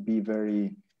will be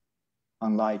very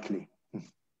unlikely.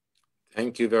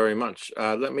 Thank you very much.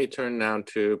 Let me turn now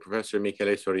to Professor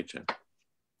Michele Sorice.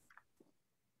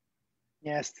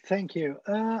 Yes, thank you.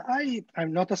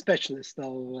 I'm not a specialist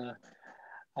of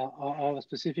a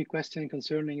specific question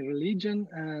concerning religion,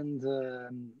 and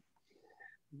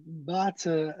but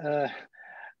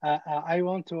I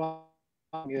want to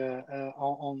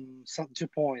on some 2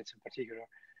 points in particular.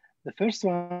 The first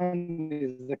one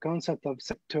is the concept of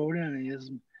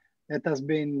sectarianism that has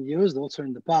been used also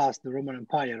in the past. The Roman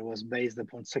Empire was based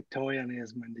upon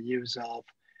sectarianism and the use of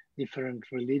different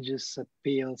religious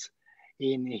appeals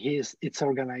in its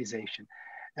organization.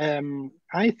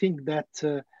 I think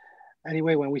that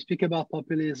anyway, when we speak about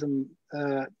populism,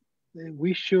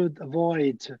 we should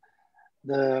avoid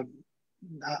the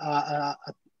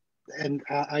and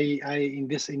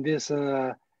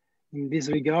in this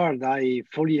regard, I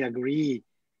fully agree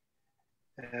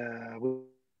with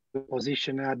the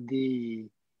position at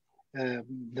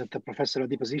that the Professor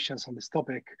Addi positions on this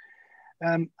topic.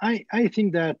 I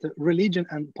think that religion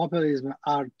and populism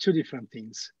are two different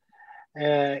things.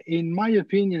 In my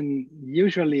opinion,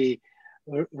 usually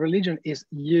religion is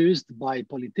used by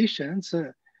politicians.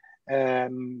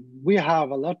 We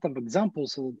have a lot of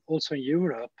examples also in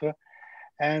Europe,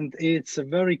 and it's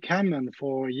very common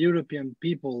for European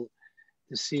people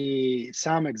to see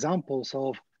some examples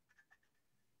of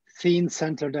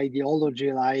thin-centered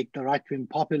ideology like the right-wing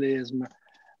populism,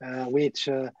 which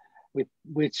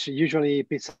usually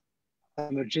pits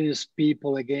homogeneous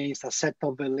people against a set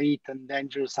of elite and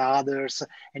dangerous others,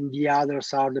 and the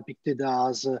others are depicted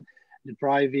as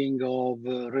depriving of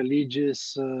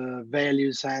religious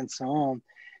values and so on.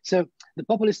 So the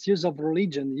populist use of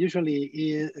religion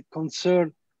usually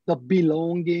concerns the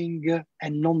belonging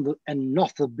and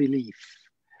not the belief.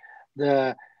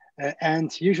 And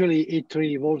usually it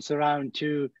revolves around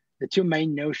the two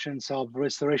main notions of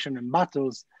restoration and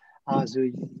battles, as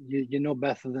you know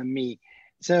better than me.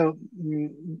 So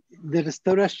the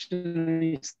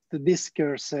restorationist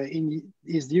discourse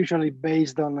is usually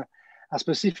based on a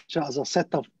specific as a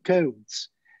set of codes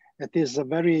that is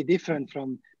very different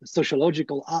from the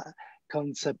sociological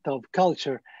concept of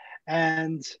culture.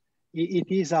 And it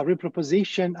is a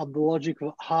reproposition of the logic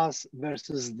of us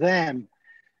versus them,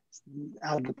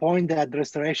 at the point that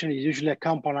restoration is usually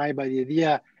accompanied by the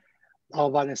idea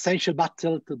of an essential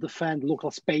battle to defend local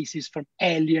spaces from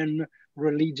alien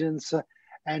religions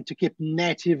and to keep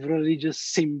native religious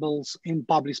symbols in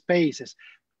public spaces.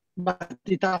 But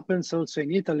it happens also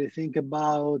in Italy. Think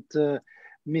about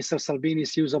Mr.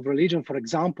 Salvini's use of religion, for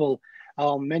example,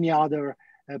 many other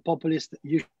populist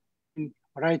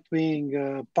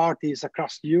right-wing parties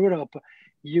across Europe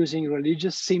using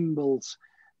religious symbols.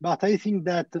 But I think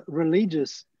that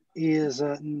religious has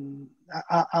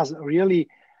really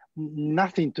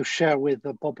nothing to share with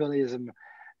the populism.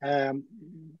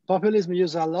 Populism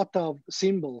uses a lot of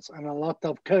symbols and a lot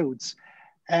of codes,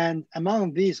 and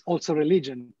among these also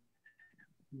religion,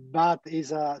 but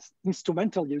is an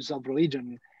instrumental use of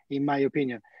religion, in my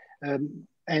opinion.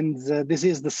 This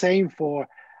is the same for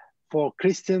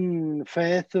Christian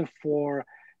faith, for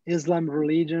Islam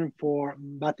religion,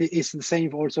 but it's the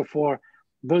same also for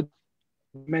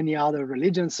many other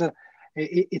religions.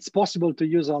 It's possible to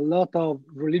use a lot of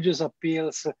religious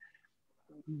appeals,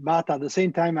 but at the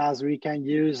same time as we can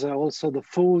use also the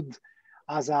food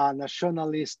as a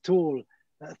nationalist tool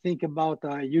think about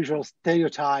a usual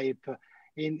stereotype.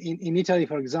 In Italy,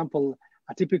 for example,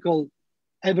 a typical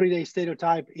everyday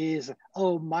stereotype is,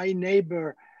 oh, my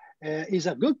neighbor is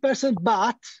a good person,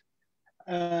 but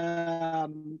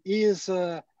his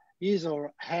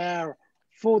or her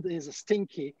food is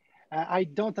stinky. I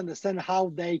don't understand how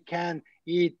they can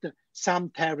eat some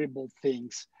terrible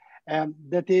things.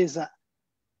 That is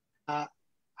a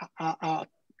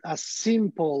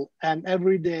simple and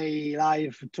everyday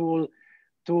life tool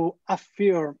to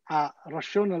affirm a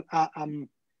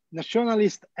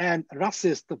nationalist and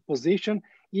racist position,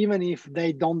 even if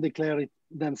they don't declare it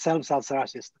themselves as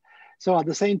racist. So at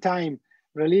the same time,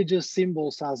 religious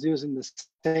symbols are used in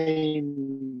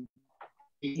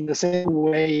the same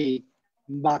way,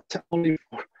 but only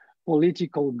for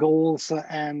political goals,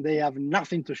 and they have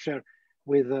nothing to share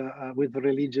with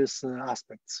religious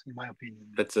aspects, in my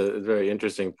opinion. That's a very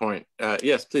interesting point.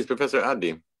 Yes, please, Professor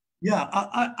Addi. Yeah,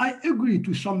 I agree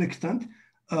to some extent,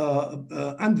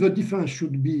 and the difference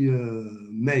should be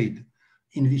made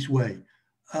in this way.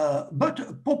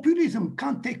 But populism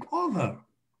can't take over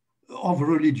of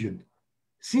religion,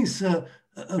 since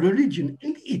religion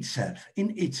in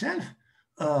itself,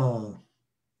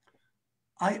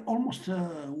 I almost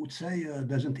would say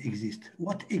doesn't exist.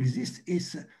 What exists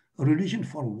is religion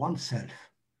for oneself.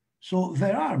 So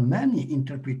there are many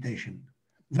interpretations.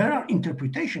 There are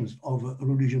interpretations of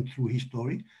religion through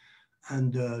history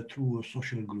and through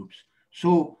social groups.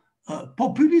 So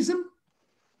populism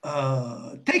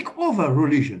take over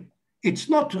religion. It's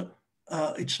not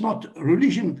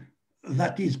religion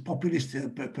that is populist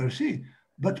per se,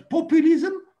 but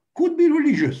populism could be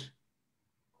religious.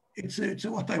 It's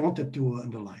what I wanted to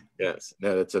underline. Yes,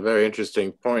 no, that's a very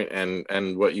interesting point.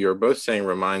 And what you're both saying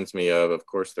reminds me of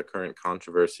course, the current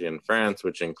controversy in France,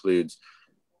 which includes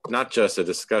not just a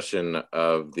discussion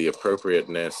of the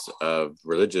appropriateness of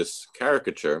religious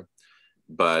caricature,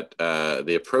 but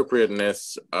the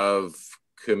appropriateness of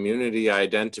community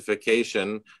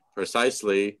identification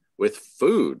precisely with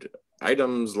food.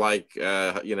 Items like,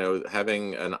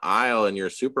 having an aisle in your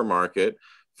supermarket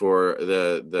for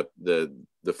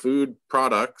the food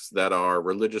products that are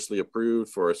religiously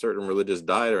approved for a certain religious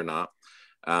diet or not,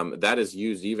 that is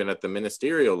used even at the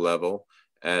ministerial level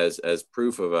as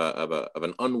proof of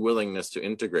an unwillingness to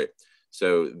integrate.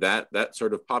 So that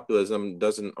sort of populism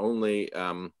doesn't only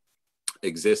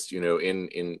exist,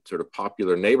 in sort of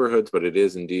popular neighborhoods, but it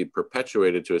is indeed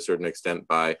perpetuated to a certain extent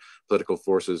by political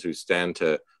forces who stand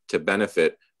to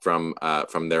benefit from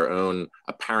their own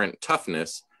apparent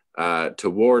toughness to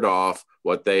ward off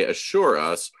what they assure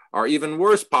us are even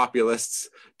worse populists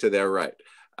to their right,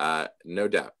 no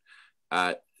doubt.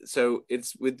 So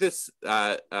it's with this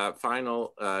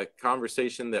final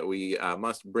conversation that we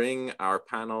must bring our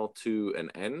panel to an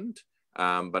end.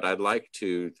 But I'd like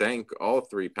to thank all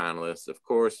three panelists, of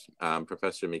course,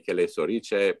 Professor Michele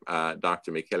Sorice,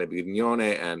 Dr. Michele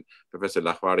Brignone, and Professor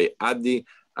Lahouari Addi.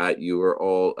 You were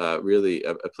all really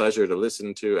a pleasure to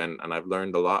listen to, and I've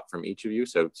learned a lot from each of you,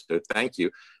 so thank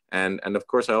you. And of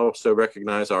course, I also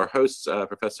recognize our hosts,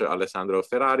 Professor Alessandro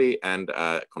Ferrari and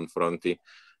Confronti.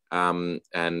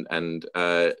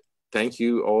 Thank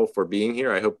you all for being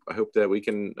here. I hope that we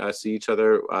can see each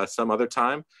other some other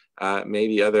time,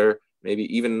 maybe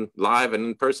even live and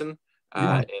in person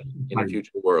in a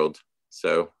future world.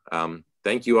 So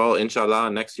thank you all, inshallah,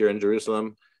 next year in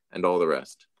Jerusalem and all the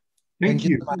rest. Thank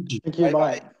you. Thank you.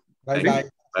 Bye. Bye-bye.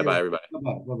 Bye-bye, everybody.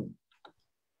 Bye-bye.